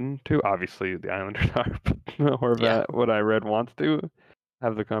both open to. Obviously, the Islanders are, but yeah. Horvat, what I read, wants to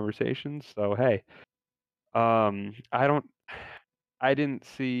have the conversations. So hey, I don't. I didn't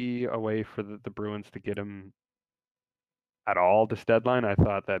see a way for the Bruins to get him at all this deadline. I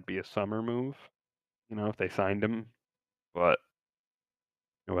thought that'd be a summer move, if they signed him. But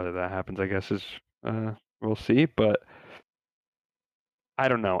whether that happens, I guess is we'll see. But I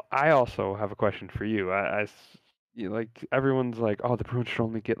don't know. I also have a question for you. Like everyone's like, oh, the Bruins should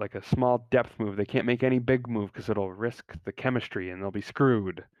only get like a small depth move. They can't make any big move because it'll risk the chemistry and they'll be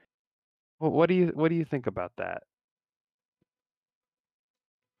screwed. Well, what do you think about that?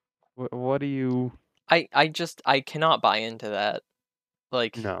 What do you? I cannot buy into that.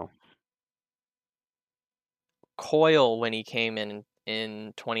 Like No. Coyle when he came in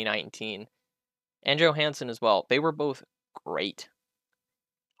 2019, and Johansson as well. They were both great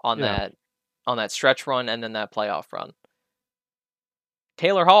on Yeah. that stretch run and then that playoff run.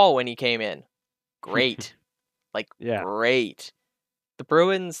 Taylor Hall when he came in, great. Like Yeah. great. The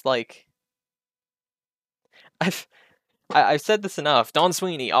Bruins, like I've said this enough. Don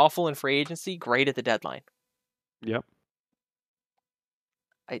Sweeney, awful in free agency, great at the deadline. Yep.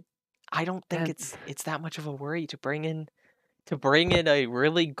 I don't think And it's that much of a worry to bring in a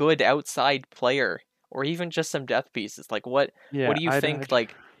really good outside player or even just some depth pieces. Like what yeah, do you I think, just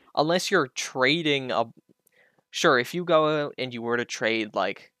like, unless you're trading a sure, if you go out and you were to trade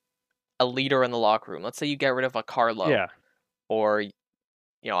like a leader in the locker room, let's say you get rid of a Carlo yeah. or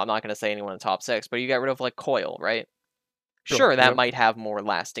I'm not going to say anyone in the top 6, but you get rid of like Coyle, right? Sure. Sure, that Yep. might have more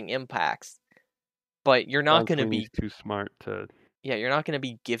lasting impacts, but you're not Don going to Sweeney's be too smart to you're not going to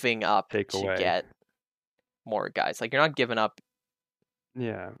be giving up take to away. get more guys. Like you're not giving up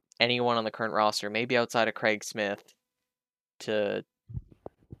Yeah. anyone on the current roster, maybe outside of Craig Smith, to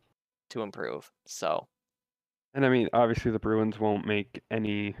improve. So, And I mean, obviously the Bruins won't make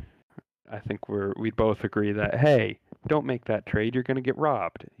any. I think we'd both agree that hey, don't make that trade. You're going to get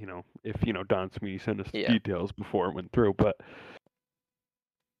robbed. If Don Sweeney sent us the yeah. details before it went through. But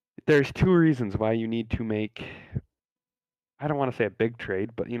there's two reasons why you need to make. I don't want to say a big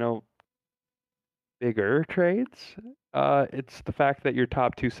trade, but bigger trades. It's the fact that your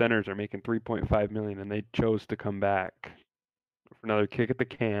top two centers are making 3.5 million, and they chose to come back for another kick at the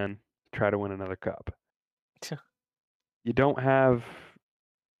can to try to win another cup. You don't have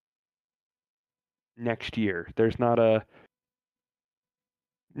next year. There's not a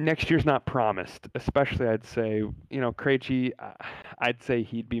next year's not promised. Especially, I'd say, Krejci. I'd say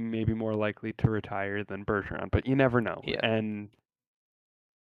he'd be maybe more likely to retire than Bergeron, but you never know. Yeah. And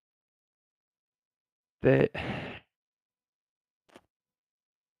that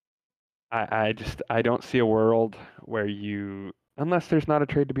I don't see a world where unless there's not a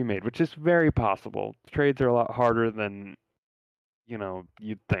trade to be made, which is very possible. Trades are a lot harder than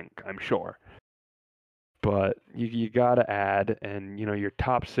you'd think, I'm sure. But you gotta add, and your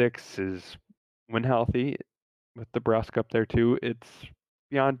top six is, when healthy, with DeBrusk up there too, it's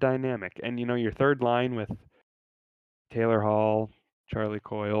beyond dynamic. And your third line with Taylor Hall, Charlie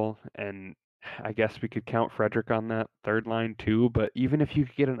Coyle, and I guess we could count Frederick on that third line too. But even if you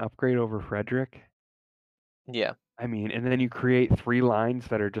could get an upgrade over Frederick, Yeah. I mean, and then you create three lines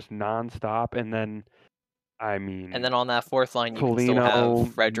that are just nonstop, and then I And mean, then on that fourth line, you can still have Foligno,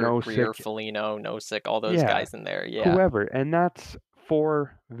 Frederick, Greer, Nosek, Foligno, Nosek, all those yeah, guys in there. Yeah. whoever, and that's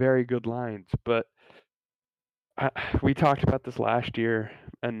four very good lines. But we talked about this last year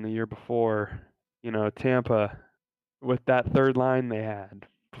and the year before. Tampa, with that third line they had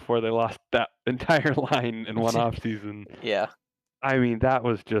before they lost that entire line in one off season. Yeah. I mean, that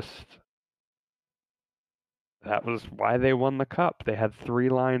was why they won the cup. They had three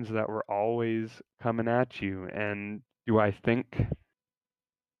lines that were always coming at you. And do I think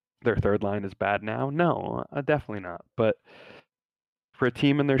their third line is bad now? No, definitely not. But for a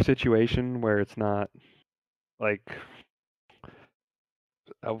team in their situation where it's not like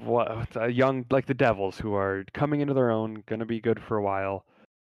a young, like the Devils, who are coming into their own, going to be good for a while,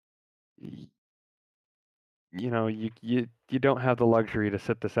 you don't have the luxury to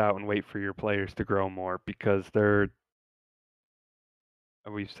sit this out and wait for your players to grow more, because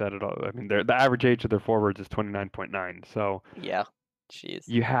we've said it all. I mean, the average age of their forwards is 29.9. So Yeah. Jeez.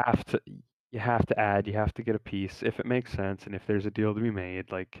 you have to add, you have to get a piece if it makes sense, and if there's a deal to be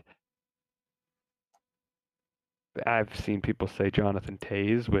made. Like, I've seen people say Jonathan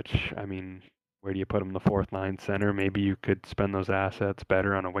Toews, which, I mean, where do you put him? The fourth line center? Maybe you could spend those assets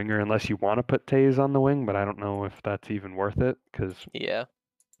better on a winger, unless you want to put Toews on the wing, but I don't know if that's even worth it, because Yeah.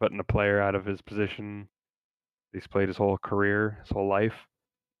 putting a player out of his position, he's played his whole career, his whole life.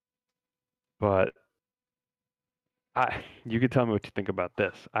 But you could tell me what you think about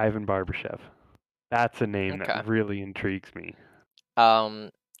this. Ivan Barbashev. That's a name Okay. that really intrigues me.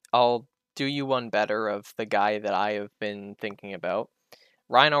 I'll do you one better of the guy that I have been thinking about.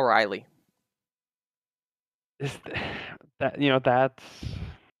 Ryan O'Reilly. Is that's You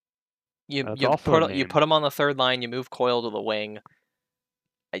that's you also a put you name. put him on the third line, you move Coyle to the wing.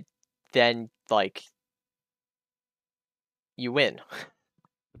 Then you win.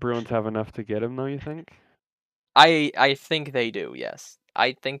 The Bruins have enough to get him, though, you think? I think they do, yes.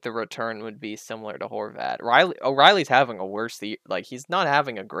 I think the return would be similar to Horvat. O'Reilly's having a worse year. Like, he's not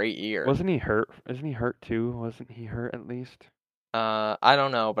having a great year. Wasn't he hurt? Isn't he hurt too? Wasn't he hurt at least? I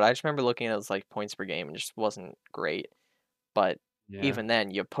don't know, but I just remember looking at his points per game and just wasn't great. But Yeah. even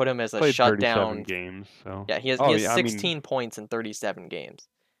then, you put him as a Played 37 shutdown. games, so. Yeah, he Oh, has yeah, I mean, 16 points in 37 games,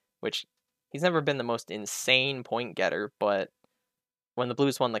 which he's never been the most insane point getter, but when the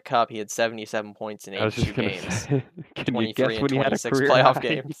Blues won the cup, he had 77 points in I was 82 just gonna games, say, can you 23 guess and when he had a 26 career playoff high?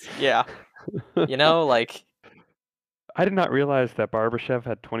 games. Yeah. I did not realize that Barbashev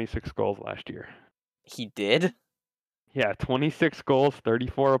had 26 goals last year. He did? Yeah, 26 goals,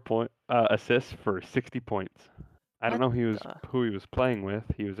 34 assists for 60 points. I don't What know the? who he was playing with.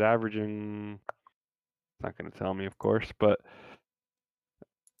 He was averaging. It's not going to tell me, of course, but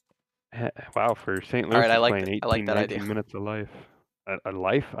wow, for St. All Louis, right, he's playing I like 18, that idea. 19 minutes of life,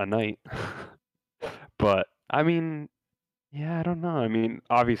 a night. But I mean, yeah, I don't know. I mean,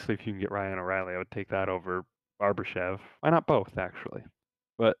 obviously, if you can get Ryan O'Reilly, I would take that over Barbashev. Why not both, actually?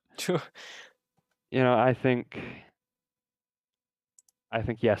 But I think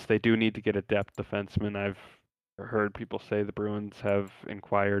yes, they do need to get a depth defenseman. I've heard people say the Bruins have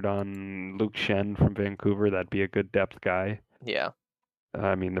inquired on Luke Schenn from Vancouver. That'd be a good depth guy. Yeah.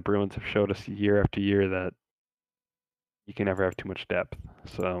 I mean, the Bruins have showed us year after year that you can never have too much depth.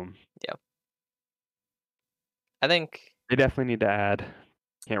 So Yeah. I think. they definitely need to add.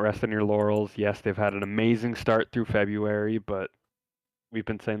 Can't rest on your laurels. Yes, they've had an amazing start through February, but we've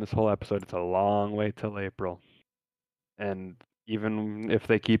been saying this whole episode, it's a long way till April. And even if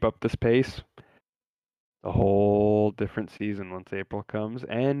they keep up this pace, a whole different season once April comes.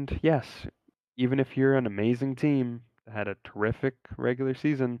 And yes, even if you're an amazing team that had a terrific regular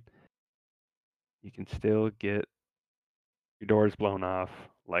season, you can still get your doors blown off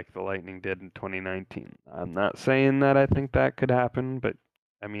like the Lightning did in 2019. I'm not saying that I think that could happen, but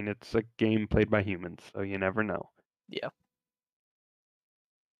I mean, it's a game played by humans, so you never know. Yeah.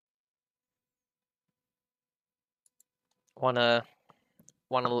 wanna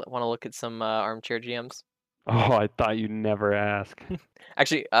look at some armchair GMs? Oh, I thought you'd never ask.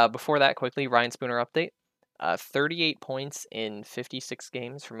 Actually, before that, quickly, Ryan Spooner update. 38 points in 56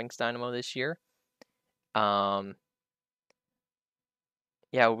 games for Minx Dynamo this year. Yeah,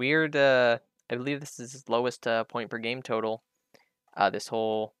 weird. I believe this is his lowest point per game total. This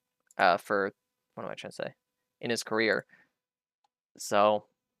whole for what am I trying to say? In his career. So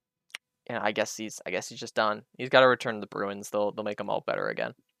yeah, I guess he's just done. He's got to return to the Bruins. They'll make him all better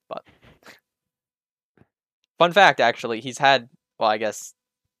again. But fun fact, actually, he's had, well, I guess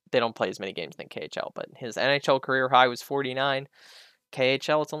they don't play as many games than KHL, but his NHL career high was 49.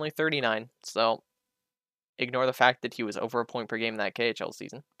 KHL, it's only 39. So ignore the fact that he was over a point per game in that KHL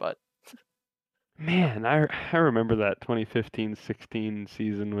season. But Man, I remember that 2015-16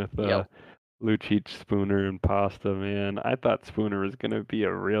 season with yep, Lucic, Spooner, and Pasta. Man, I thought Spooner was gonna be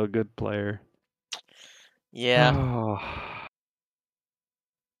a real good player. yeah, Oh,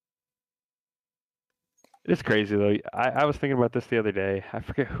 it is crazy though. I was thinking about this the other day. I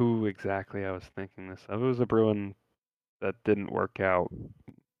forget who exactly I was thinking this of. It was a Bruin that didn't work out,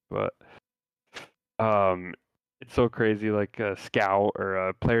 but um, it's so crazy. Like a scout or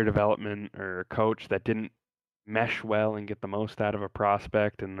a player development or a coach that didn't mesh well and get the most out of a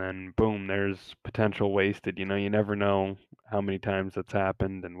prospect, and then boom, there's potential wasted. You never know how many times that's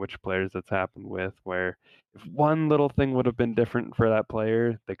happened and which players that's happened with, where if one little thing would have been different for that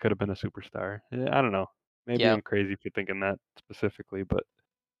player, they could have been a superstar. I don't know. Maybe yeah. I'm crazy for thinking that specifically, but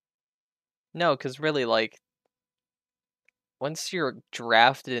No, because really, like, once you're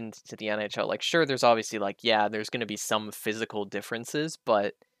drafted into the NHL, like, sure, there's obviously, like, yeah, there's going to be some physical differences,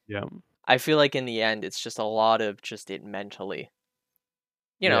 but yeah, I feel like in the end, it's just a lot of just it mentally.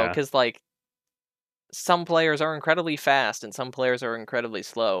 yeah, Because, like, some players are incredibly fast and some players are incredibly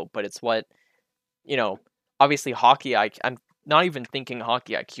slow, but it's what, you know, obviously hockey IQ, I'm not even thinking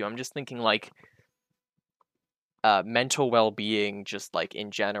hockey IQ, I'm just thinking, like, mental well-being, just, like,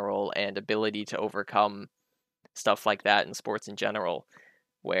 in general, and ability to overcome stuff like that in sports in general,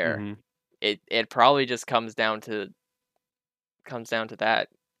 where hmm it probably just comes down to that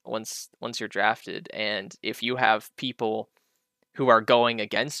once you're drafted, and if you have people who are going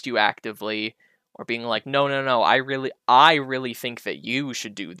against you actively or being like, no, no, no, I really think that you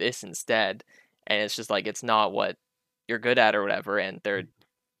should do this instead, and it's just like it's not what you're good at or whatever, and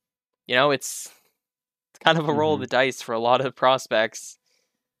it's kind of a roll of hmm the dice for a lot of prospects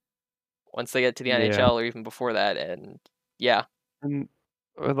once they get to the yeah, NHL or even before that, and yeah, and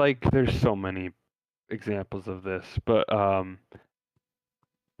like there's so many examples of this, but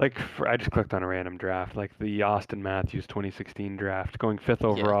like I just clicked on a random draft, like the Austin Matthews 2016 draft, going fifth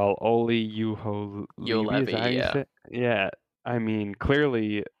yeah, overall. Oli Uho Yo Levy, is that Levy, how you yeah, say it? Yeah, I mean,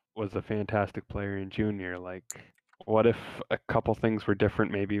 clearly was a fantastic player in junior. Like, what if a couple things were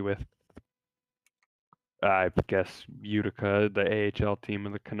different, maybe with I guess Utica, the AHL team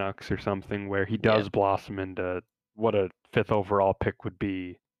of the Canucks or something, where he yeah, does blossom into what a fifth overall pick would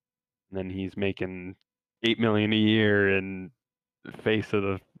be, and then he's making 8 million a year and face of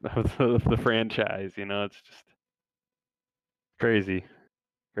the of the franchise. It's just crazy,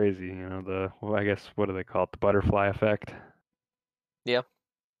 crazy. Well, I guess what do they call it? The butterfly effect. yeah,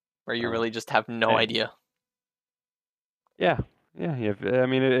 where you Uh, really just have no and idea. yeah, yeah, yeah. I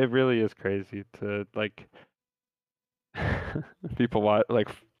mean, it really is crazy to like people watch like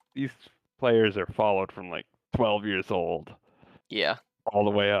these players are followed from like 12 years old Yeah. all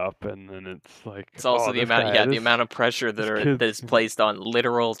the way up, and then it's like, It's also oh, the this amount, guy, yeah, the this amount of pressure this that kid's is placed on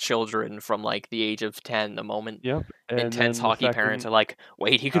literal children from like the age of 10. The moment yep. And intense then the hockey parents second, are like,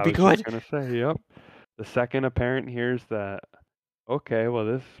 "Wait, he could I be was just good." gonna say, yep. The second a parent hears that, okay,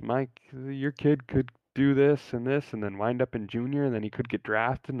 well, your kid could do this, and then wind up in junior, and then he could get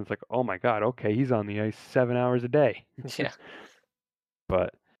drafted, and it's like, oh my God, okay, he's on the ice 7 hours a day. Yeah.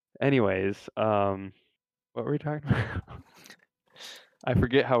 But, anyways, what were we talking about? I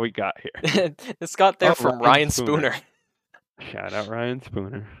forget how we got here. It's got there Oh, from Ryan Ryan Spooner. Spooner. Shout out Ryan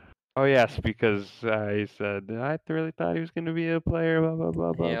Spooner. Oh yes, because I said I really thought he was going to be a player. Blah blah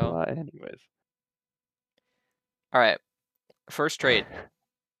blah blah Yeah. blah. Anyways, All right. First trade.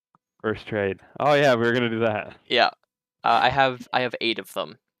 first trade. Oh yeah, we were gonna do that. Yeah. I have 8 of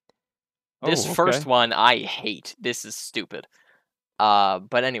them. This Oh first okay. one I hate. This is stupid.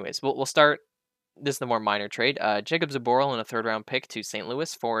 But anyways, we'll start. This is the more minor trade. Jacob Zaboral and a third round pick to St.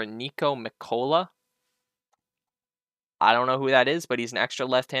 Louis for Nico Mikola. I don't know who that is, but he's an extra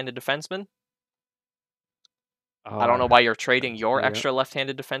left-handed defenseman. I don't know Uh, why you're trading your yeah. extra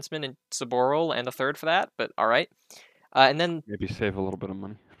left-handed defenseman in Saboril and a third for that, but all right. And then Maybe save a little bit of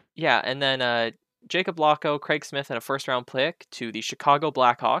money. yeah, and then Jacob Locko, Craig Smith, and a first-round pick to the Chicago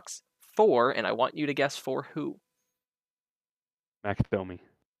Blackhawks for, and I want you to guess for who. Max Domi.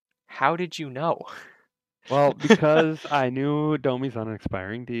 How did you know? Well, because I knew Domi's on an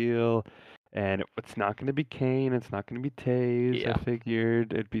expiring deal, and it's not going to be Kane, it's not going to be Taves. Yeah, I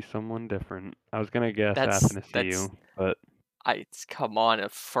figured it'd be someone different. I was going to guess that's Athanasiou, but come on, a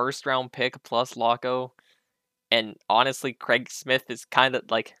first-round pick plus Locko, and honestly, Craig Smith is kind of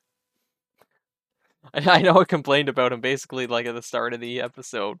like. I know I complained about him basically like at the start of the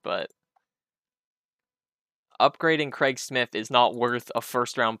episode, but upgrading Craig Smith is not worth a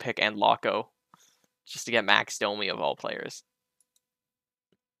first-round pick and Locko just to get Max Domi of all players.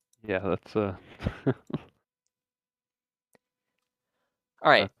 yeah, that's All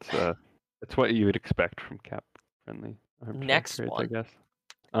right, that's what you would expect from cap friendly armchair next trades, I one. guess.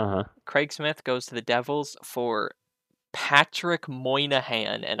 Uh-huh. Craig Smith goes to the Devils for Patrick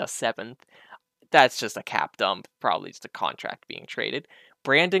Moynihan and a 7th. That's just a cap dump, probably just a contract being traded.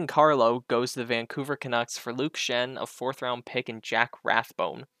 Brandon Carlo goes to the Vancouver Canucks for Luke Schenn, a 4th-round pick, and Jack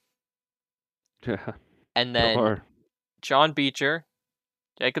Rathbone. Yeah. And then Sure. John Beecher,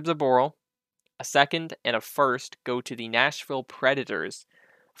 Jacob Zaboral, a 2nd, and a 1st go to the Nashville Predators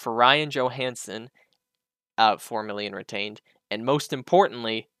for Ryan Johansson, $4 million retained, and most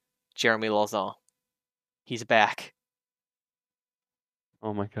importantly, Jeremy Lauzon. He's back.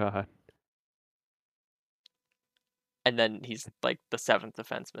 Oh my god. And then he's like the 7th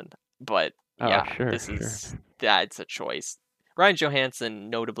defenseman. But yeah, Sure. that's a choice. Ryan Johansson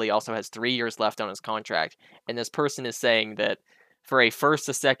notably also has 3 years left on his contract, and this person is saying that for a first,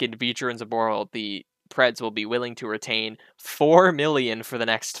 a second, Beecher and Zaboral, the Preds will be willing to retain $4 million for the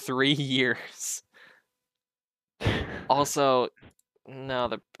next 3 years. Also, no,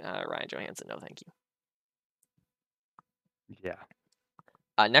 the Ryan Johansson, no, thank you.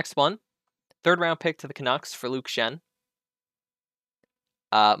 Yeah. Next one, 3rd-round pick to the Canucks for Luke Schenn.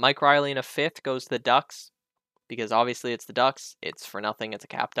 Mike Riley in a 5th goes to the Ducks, because obviously it's the Ducks. It's for nothing. It's a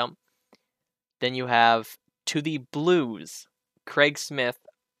cap dump. Then you have to the Blues, Craig Smith,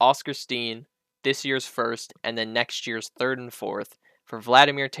 Oscar Steen, this year's 1st, and then next year's 3rd and 4th for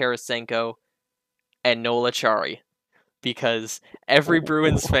Vladimir Tarasenko and Nola Chari. Because every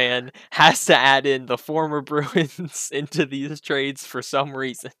Bruins fan has to add in the former Bruins into these trades for some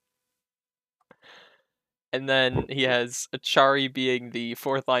reason. And then he has Achari being the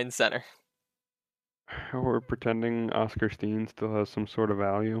 4th-line center. We're pretending Oscar Steen still has some sort of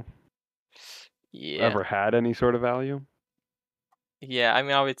value. Yeah. Ever had any sort of value? Yeah, I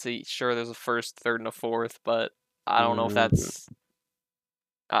mean, obviously, sure, there's a 1st, 3rd, and a 4th, but I don't know if that's...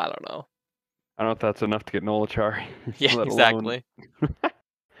 I don't know. I don't know if that's enough to get Nola Chari. Yeah, let exactly. Alone...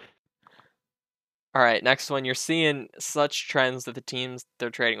 All right, next one. You're seeing such trends that the teams they're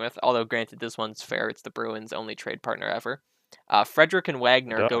trading with, although granted, this one's fair. It's the Bruins' only trade partner ever. Frederick and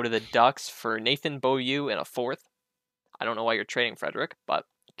Wagner go to the Ducks for Nathan Beaulieu and a 4th. I don't know why you're trading Frederick, but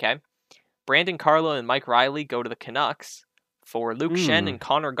okay. Brandon Carlo and Mike Riley go to the Canucks for Luke Schenn and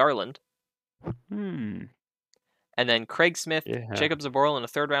Connor Garland. And then Craig Smith, Jacob Zaboral, and a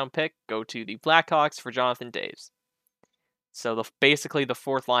 3rd-round pick go to the Blackhawks for Jonathan Toews. So basically the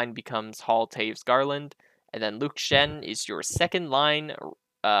 4th line becomes Hall, Toews, Garland, and then Luke Schenn is your 2nd-line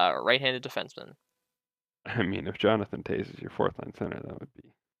right-handed defenseman. I mean, if Jonathan Toews is your 4th-line center, that would be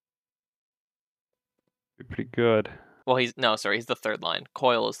pretty good. Well, he's the 3rd line.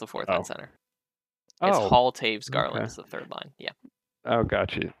 Coyle is the 4th-line center. It's Hall, Toews, Garland is the 3rd line. Yeah. Oh,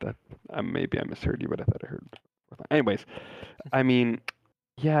 gotcha. That maybe I misheard you, but I thought I heard 4th line. Anyways, I mean,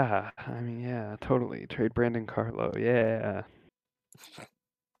 yeah, totally. Trade Brandon Carlo, yeah.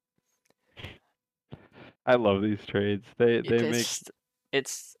 I love these trades. They make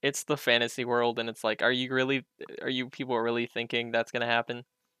it's the fantasy world, and it's like, are you people really thinking that's gonna happen?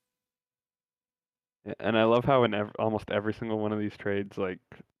 And I love how in almost every single one of these trades, like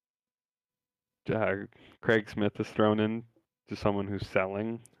Craig Smith is thrown in to someone who's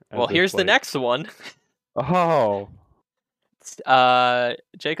selling. Well, here's the next one. Oh.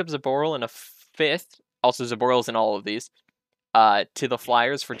 Jacob Zaboral in a 5th. Also, Zaboral's in all of these. To the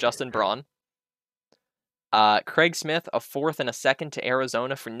Flyers for Justin Braun. Craig Smith, a 4th and a 2nd to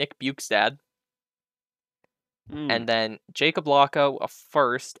Arizona for Nick Bukestad. And then Jacob Locko, a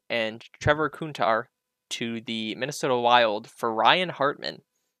 1st, and Trevor Kuntar to the Minnesota Wild for Ryan Hartman.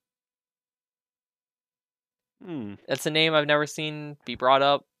 That's a name I've never seen be brought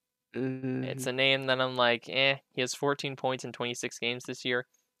up. It's a name that I'm like, he has 14 points in 26 games this year.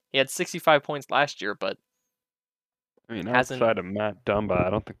 He had 65 points last year, but I mean, outside of Matt Dumba, I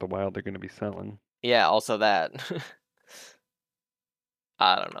don't think the Wild are going to be selling. Yeah, also that.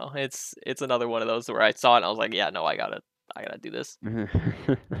 I don't know. It's another one of those where I saw it and I was like, yeah, no, I gotta do this.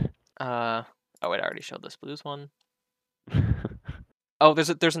 Oh wait, I already showed this Blues one. Oh,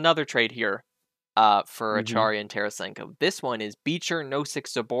 there's another trade here. For Achari and Tarasenko. This one is Beecher, Nosek,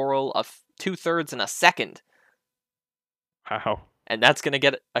 Zaboral, 2/3 and a second. Wow. And that's gonna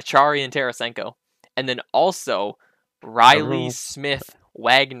get Achari and Tarasenko. And then also Riley, Smith,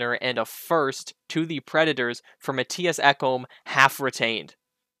 Wagner, and a first to the Predators for Matthias Ekholm, half retained.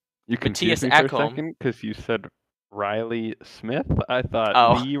 You confused me for a second because you said Riley Smith. I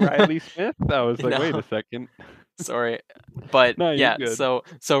thought the Riley Smith. I was like, wait a second. Sorry, but no, yeah. good. So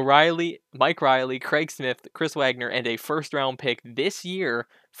Mike Riley, Craig Smith, Chris Wagner, and a first-round pick this year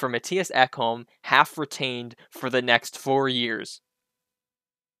for Matthias Ekholm, half retained for the next 4 years.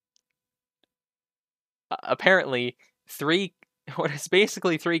 Apparently, what is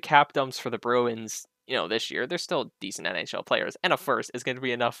basically 3 cap dumps for the Bruins. This year they're still decent NHL players, and a first is going to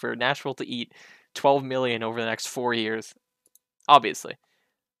be enough for Nashville to eat $12 million over the next 4 years. Obviously.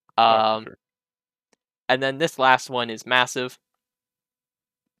 Sure. And then this last one is massive.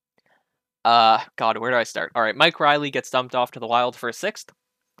 God, where do I start? All right, Mike Riley gets dumped off to the Wild for a 6th.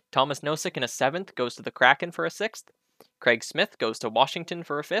 Thomas Nosek in a 7th goes to the Kraken for a 6th. Craig Smith goes to Washington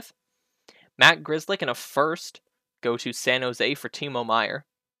for a 5th. Matt Grzelcyk in a 1st go to San Jose for Timo Meier.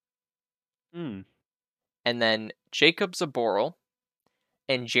 And then Jacob Zaboral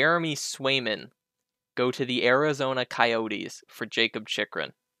and Jeremy Swayman go to the Arizona Coyotes for Jacob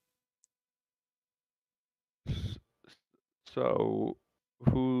Chychrun. So,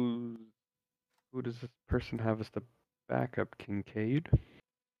 who does this person have as the backup? Kincaid?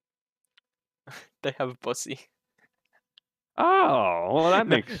 They have Bussy. Oh, well, that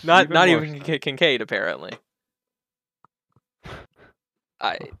makes not even Kincaid apparently.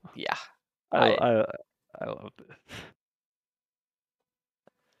 I love this.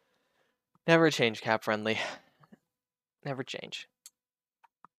 Never change, cap friendly. Never change.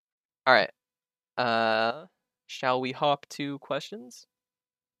 All right. Shall we hop to questions?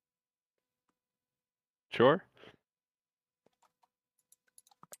 Sure.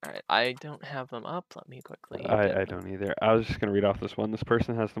 All right. I don't have them up. Let me quickly. I don't either. I was just gonna read off this one. This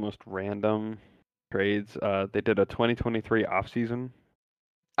person has the most random trades. They did a 2023 offseason.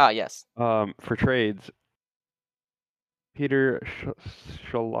 Yes. For trades, Peter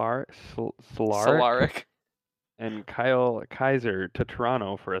Solaric and Kyle Kaiser to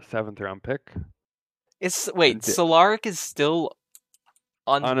Toronto for a 7th-round pick. Solaric is still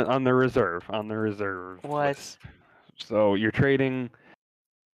on the reserve. What? List. So you're trading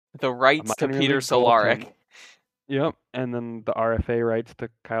the rights to Peter Solaric. Yep, and then the RFA rights to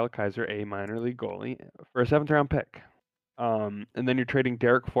Kyle Kaiser, a minor league goalie, for a 7th-round pick. And then you're trading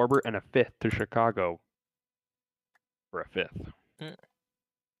Derek Forbort and a 5th to Chicago for a 5th.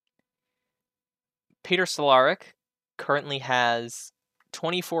 Peter Solaric currently has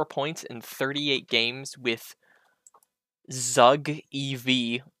 24 points in 38 games with Zug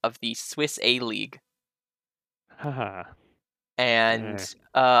EV of the Swiss A-League. Haha. And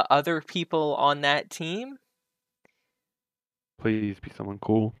other people on that team? Please be someone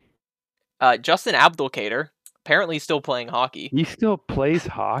cool. Justin Abdelkader, apparently still playing hockey. He still plays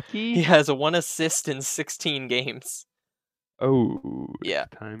hockey? He has 1 assist in 16 games. Oh, yeah.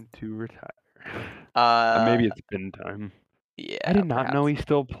 It's time to retire. Maybe it's been time. Yeah. I did not know he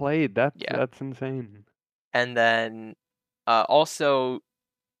still played. That's insane. And then also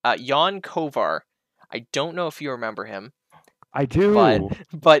Jan Kovar. I don't know if you remember him. I do.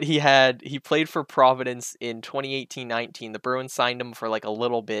 But he played for Providence in 2018-19. The Bruins signed him for like a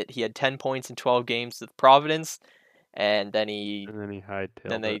little bit. He had 10 points in 12 games with Providence, and then he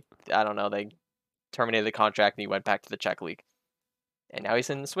hightailed it. I don't know, they terminated the contract and he went back to the Czech League. And now he's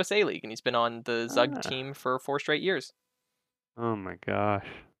in the Swiss A-League and he's been on the Zug team for 4 straight years. Oh my gosh.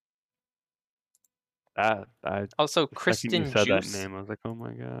 Also Kristen you said Juice. That name, I was like, oh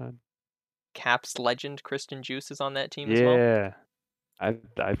my god. Caps legend Kristen Juice is on that team as well. Yeah.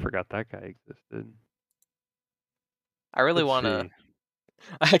 I forgot that guy existed. I really want to.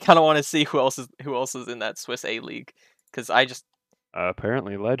 I kind of want to see who else is in that Swiss A-League, because I just.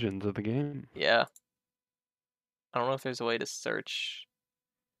 Apparently, legends of the game. Yeah. I don't know if there's a way to search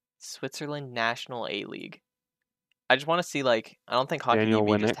Switzerland National A-League. I just want to see I don't think Hockey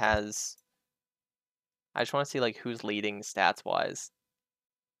DB just has. I just want to see who's leading stats wise.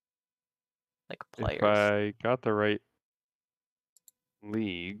 Players. If I got the right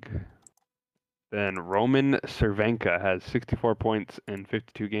league, then Roman Cervenka has 64 points in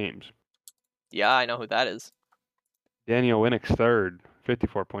 52 games. Yeah, I know who that is. Daniel Winnick's 3rd,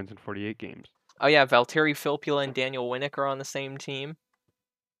 54 points in 48 games. Oh yeah, Valtteri Filppula and Daniel Winnick are on the same team.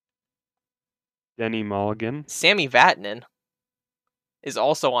 Denny Mulligan. Sammy Vatanen is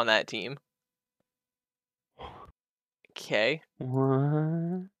also on that team. Okay.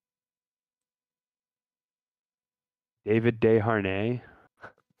 What? David Desharnais.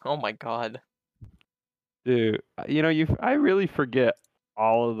 Oh my god. Dude, I really forget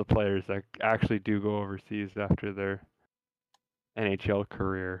all of the players that actually do go overseas after their NHL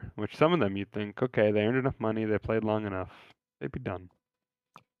career. Which some of them you'd think, okay, they earned enough money, they played long enough, they'd be done.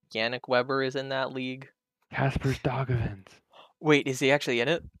 Yannick Weber is in that league. Kasper Stogevens. Wait, is he actually in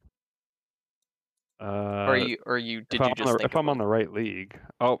it? Or Uh, did you just think if of I'm on him? the right league.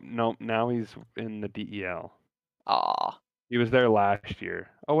 Oh no, now he's in the DEL. Ah, He was there last year.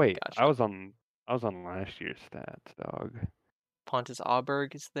 Oh wait, I gotcha. was on last year's stats, dog. Pontus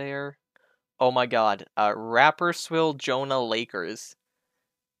Aberg is there. Oh my god. Rapperswil Jonah Lakers.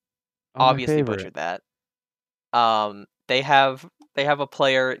 Oh, my Obviously favorite. butchered that. They have a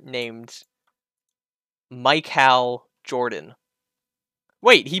player named Mike Hal Jordan.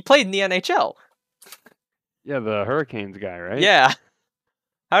 Wait, he played in the NHL. Yeah, the Hurricanes guy, right? Yeah.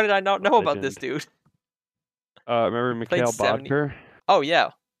 How did I not know about this Legend. dude? Remember Played Mikhail 70. Bodker? Oh yeah.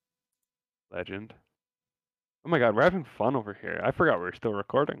 Legend. Oh my god, we're having fun over here. I forgot we were still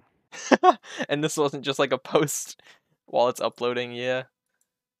recording. And this wasn't just like a post while it's uploading, yeah.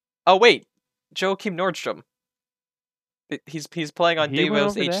 Oh wait, Joakim Nordstrom. He's playing on He went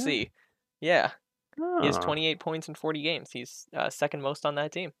Davos over there? HC. Yeah, he has Oh, 28 points in 40 games. He's second most on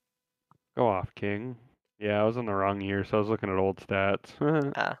that team. go off, King. Yeah, I was in the wrong year, so I was looking at old stats.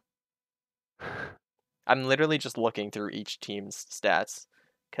 Uh, I'm literally just looking through each team's stats,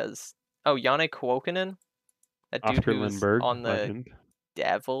 cause Janne Kuokkanen, that dude Oscar who's Lindbergh, on the legend.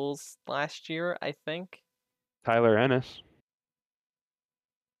 Devils last year, I think. Tyler Ennis.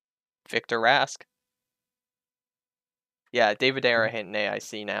 Victor Rask. Yeah, David Arahantne, I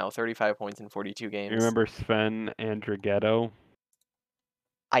see now, 35 points in 42 You games. remember Sven Andrighetto?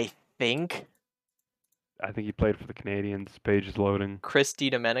 I think I think he played for the Canadians. Page is loading. Chris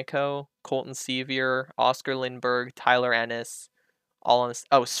DiDomenico, Colton Sevier, Oscar Lindbergh, Tyler Ennis, all on this.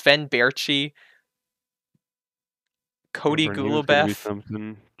 Oh, Sven Berchi, Cody Remember, he was going to be Gulubev.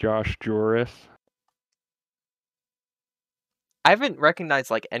 something. Josh Joris. I haven't recognized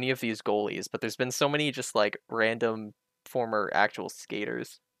like any of these goalies, but there's been so many just like random former actual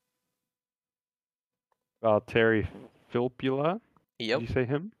skaters. Terry Filppula. Yep. Did you say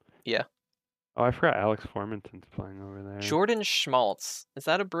him? Yeah. Oh, I forgot Alex Formanton's playing over there. Jordan Schmaltz. Is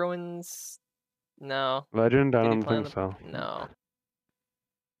that a Bruins? No. Legend? I Did he don't play think so. No.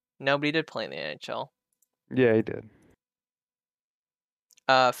 No, but he did play in the NHL. Yeah, he did.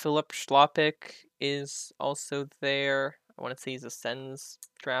 Philip Schlopik is also there. I want to say he's a Sens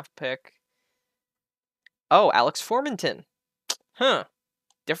draft pick. Oh, Alex Formanton. Huh.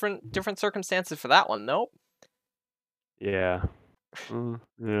 Different circumstances for that one, nope. Yeah.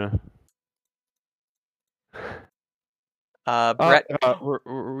 Yeah. Brett.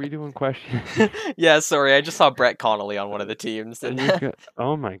 Were we doing questions? Yeah, sorry, I just saw Brett Connolly on one of the teams. And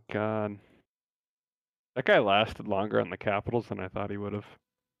Oh my god. That guy lasted longer on the Capitals than I thought he would have.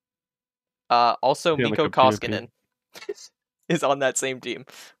 also Feeling like Mikko a Koskinen champion. is on that same team.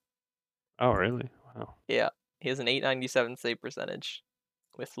 Oh, really? Wow. Yeah, he has an 897 save percentage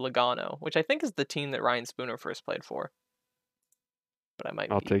with Logano, which I think is the team that Ryan Spooner first played for. But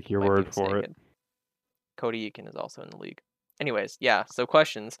I'll take your word for it. Cody Eakin is also in the league. Anyways, yeah, so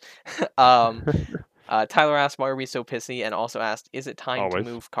questions. Tyler asked, why are we so pissy? And also asked, is it time Always. to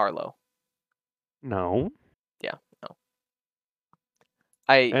move Carlo? No. Yeah, no.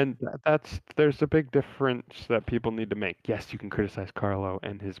 And there's a big difference that people need to make. Yes, you can criticize Carlo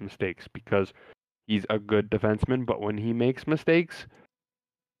and his mistakes because he's a good defenseman, but when he makes mistakes,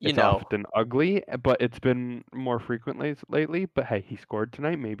 it's often ugly, but it's been more frequently lately. But hey, he scored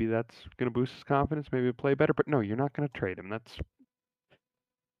tonight. Maybe that's going to boost his confidence. Maybe he'll play better. But no, you're not going to trade him. That's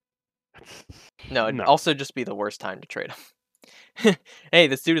no, it'd also just be the worst time to trade him. Hey,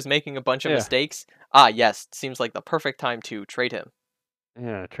 this dude is making a bunch of mistakes. Ah, yes, seems like the perfect time to trade him.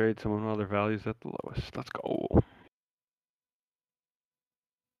 Yeah, trade someone while their value's at the lowest. Let's go.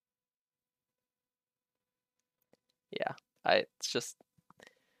 Yeah, it's just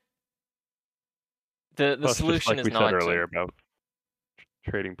the Plus, solution just like is we not said earlier about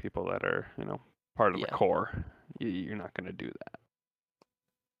trading people that are part of the core. You're not going to do that.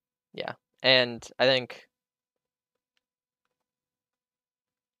 Yeah, and I think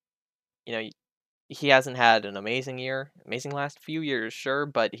he hasn't had an amazing last few years, sure,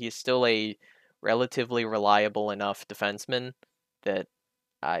 but he's still a relatively reliable enough defenseman that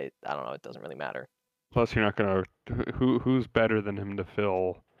I don't know, it doesn't really matter. Plus, you're not going to who's better than him to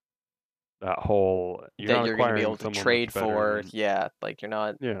fill that whole you're that not you're going to be acquiring able to someone that's trade better for. than Yeah, like you're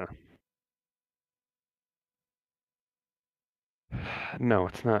not. yeah. No,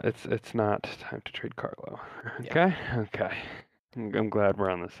 it's not. It's not time to trade Carlo. Yeah. Okay, okay. I'm glad we're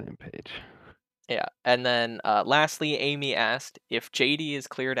on the same page. Yeah. And then lastly, Amy asked if JD is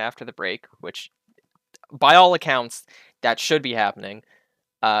cleared after the break, which by all accounts that should be happening.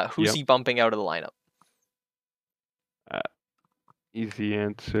 Who's Yep. he bumping out of the lineup? Easy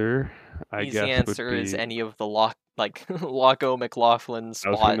answer, I Easy guess, would answer is be. any of the Locko McLaughlin I was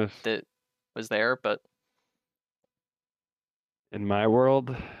spot gonna that was there, but in my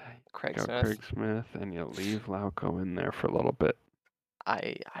world, Craig go Smith. Craig Smith, and you leave Lauco in there for a little bit.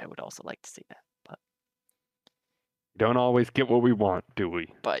 I would also like to see that, Don't always get what we want, do we?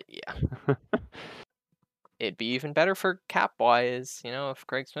 but yeah, it'd be even better for cap wise, if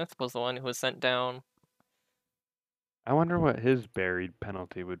Craig Smith was the one who was sent down. I wonder what his buried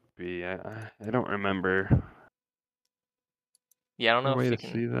penalty would be. I don't remember. Yeah, I don't A know way if you to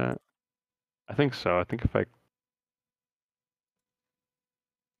can. see that? I think so. I think if I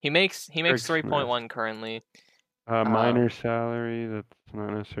He makes Craig 3.1 Smith, currently. minor salary. That's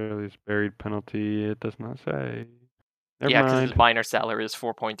not necessarily his buried penalty. It does not say. Never Yeah, because his mind. minor salary is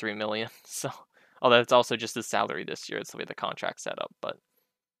 4.3 million. So, although it's also just his salary this year. It's the way the contract's set up, but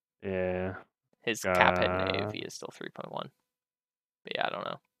Yeah. his cap hit in AAV is still 3.1. But yeah, I don't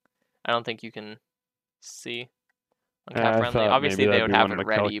know. I don't think you can see on cap I friendly. thought maybe Obviously, they that'd would be have one it of the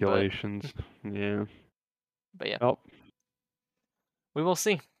ready, calculations. Yeah. but yeah, Oh. we will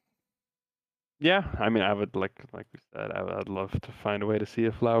see. Yeah, I mean, I would like we said, I'd love to find a way to see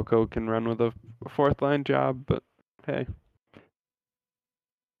if Lauco can run with a fourth line job, but hey,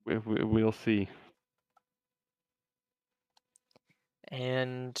 we'll see.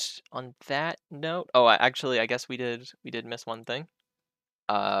 And on that note, actually, I guess we did miss one thing.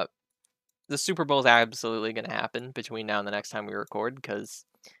 The Super Bowl is absolutely going to happen between now and the next time we record, because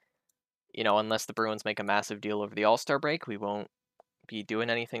unless the Bruins make a massive deal over the All-Star break, we won't be doing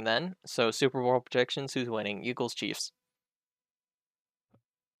anything then. So Super Bowl predictions: who's winning? Eagles, Chiefs.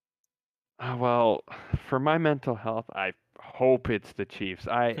 Well, for my mental health, I hope it's the Chiefs.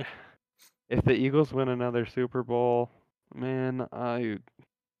 If the Eagles win another Super Bowl, man,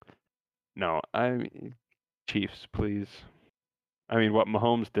 no, Chiefs, please. I mean, what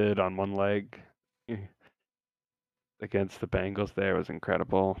Mahomes did on one leg against the Bengals there was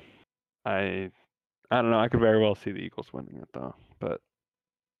incredible. I don't know. I could very well see the Eagles winning it though, but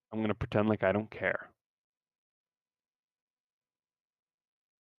I'm gonna pretend like I don't care.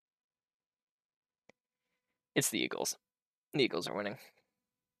 It's the Eagles. The Eagles are winning.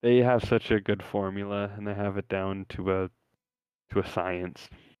 They have such a good formula, and they have it down to a science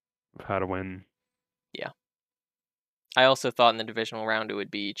of how to win. Yeah. I also thought in the divisional round it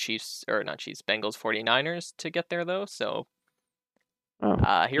would be Chiefs, or not Chiefs, Bengals 49ers to get there, though. So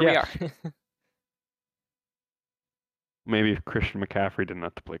here we are. Maybe if Christian McCaffrey didn't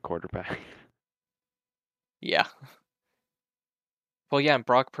have to play quarterback. Yeah. Well, yeah, and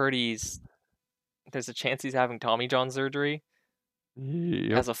Brock Purdy's. There's a chance he's having Tommy John surgery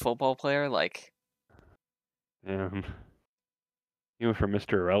Yep. as a football player. Like, Yeah. He went from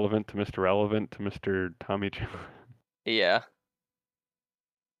Mr. Irrelevant to Mr. Relevant to Mr. Tommy John. yeah.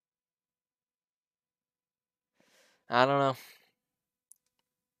 I don't know.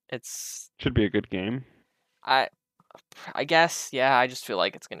 It's Should be a good game. I guess, yeah, I just feel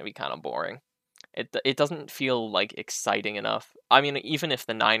like it's going to be kind of boring. It doesn't feel like exciting enough. I mean, even if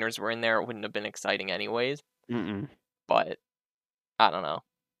the Niners were in there, it wouldn't have been exciting anyways. Mm-mm. But I don't know.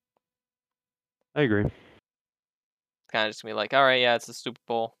 I agree. It's kind of just gonna be like, all right, yeah, it's the Super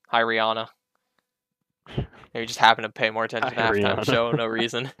Bowl. Hi, Rihanna. Maybe just happen to pay more attention to the Hi, halftime Rihanna. show, no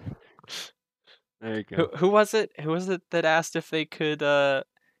reason. There you go. Who was it? Who was it that asked if they could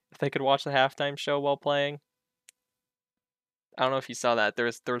watch the halftime show while playing? I don't know if you saw that. There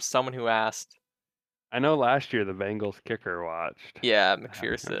was someone who asked. I know last year the Bengals kicker watched. Yeah, the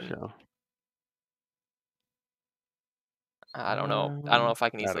halftime McPherson. show. I don't know. I don't know if I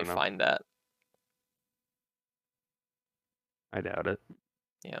can I easily don't know. find that. I doubt it.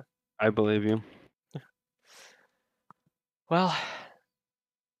 Yeah. I believe you. Well,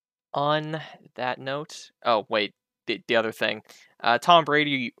 on that note, oh wait, the other thing, Tom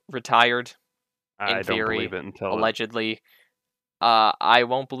Brady retired. In I don't theory, believe it until allegedly. I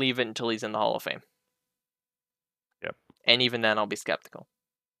won't believe it until he's in the Hall of Fame. Yep. And even then, I'll be skeptical.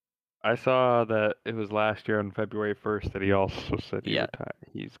 I saw that it was last year on February 1st that he also said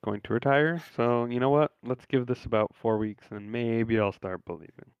he's going to retire. So, you know what? Let's give this about 4 weeks and maybe I'll start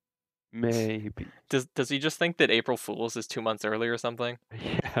believing. Maybe. Does he just think that April Fool's is 2 months early or something?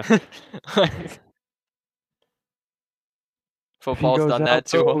 Yeah. Like, If he football's goes done out that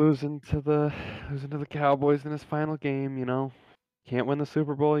to though, him. losing to the Cowboys in his final game, can't win the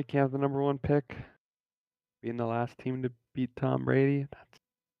Super Bowl. You can't have the number one pick. Being the last team to beat Tom Brady,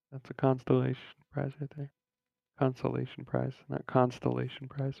 that's a constellation prize right there. Consolation prize, not constellation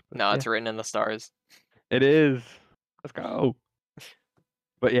prize, but No, yeah, it's written in the stars. it is. Let's go.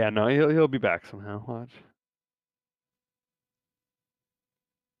 But yeah, no, he'll be back somehow. Watch.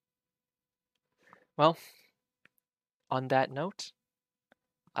 Well, on that note,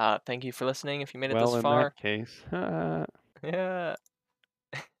 thank you for listening. If you made it this Well, in far, that case, yeah,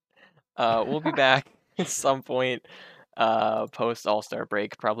 we'll be back at some point, post All-Star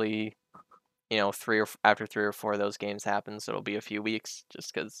break. Probably, after 3 or 4 of those games happen, so it'll be a few weeks.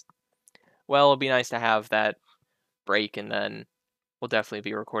 Just because, well, it'll be nice to have that break, and then we'll definitely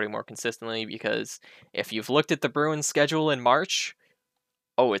be recording more consistently. Because if you've looked at the Bruins' schedule in March,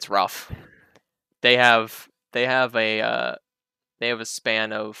 oh, it's rough. They have they have a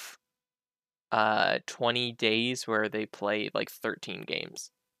span of 20 days where they play like 13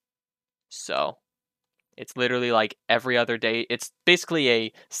 games. So it's literally like every other day. It's basically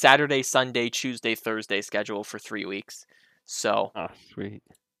a Saturday, Sunday, Tuesday, Thursday schedule for 3 weeks. So oh sweet.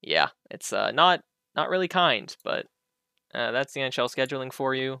 yeah, it's not really kind, but that's the NHL scheduling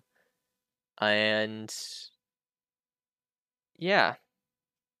for you. And yeah,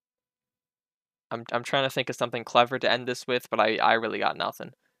 I'm trying to think of something clever to end this with, but I really got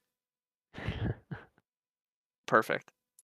nothing. Perfect.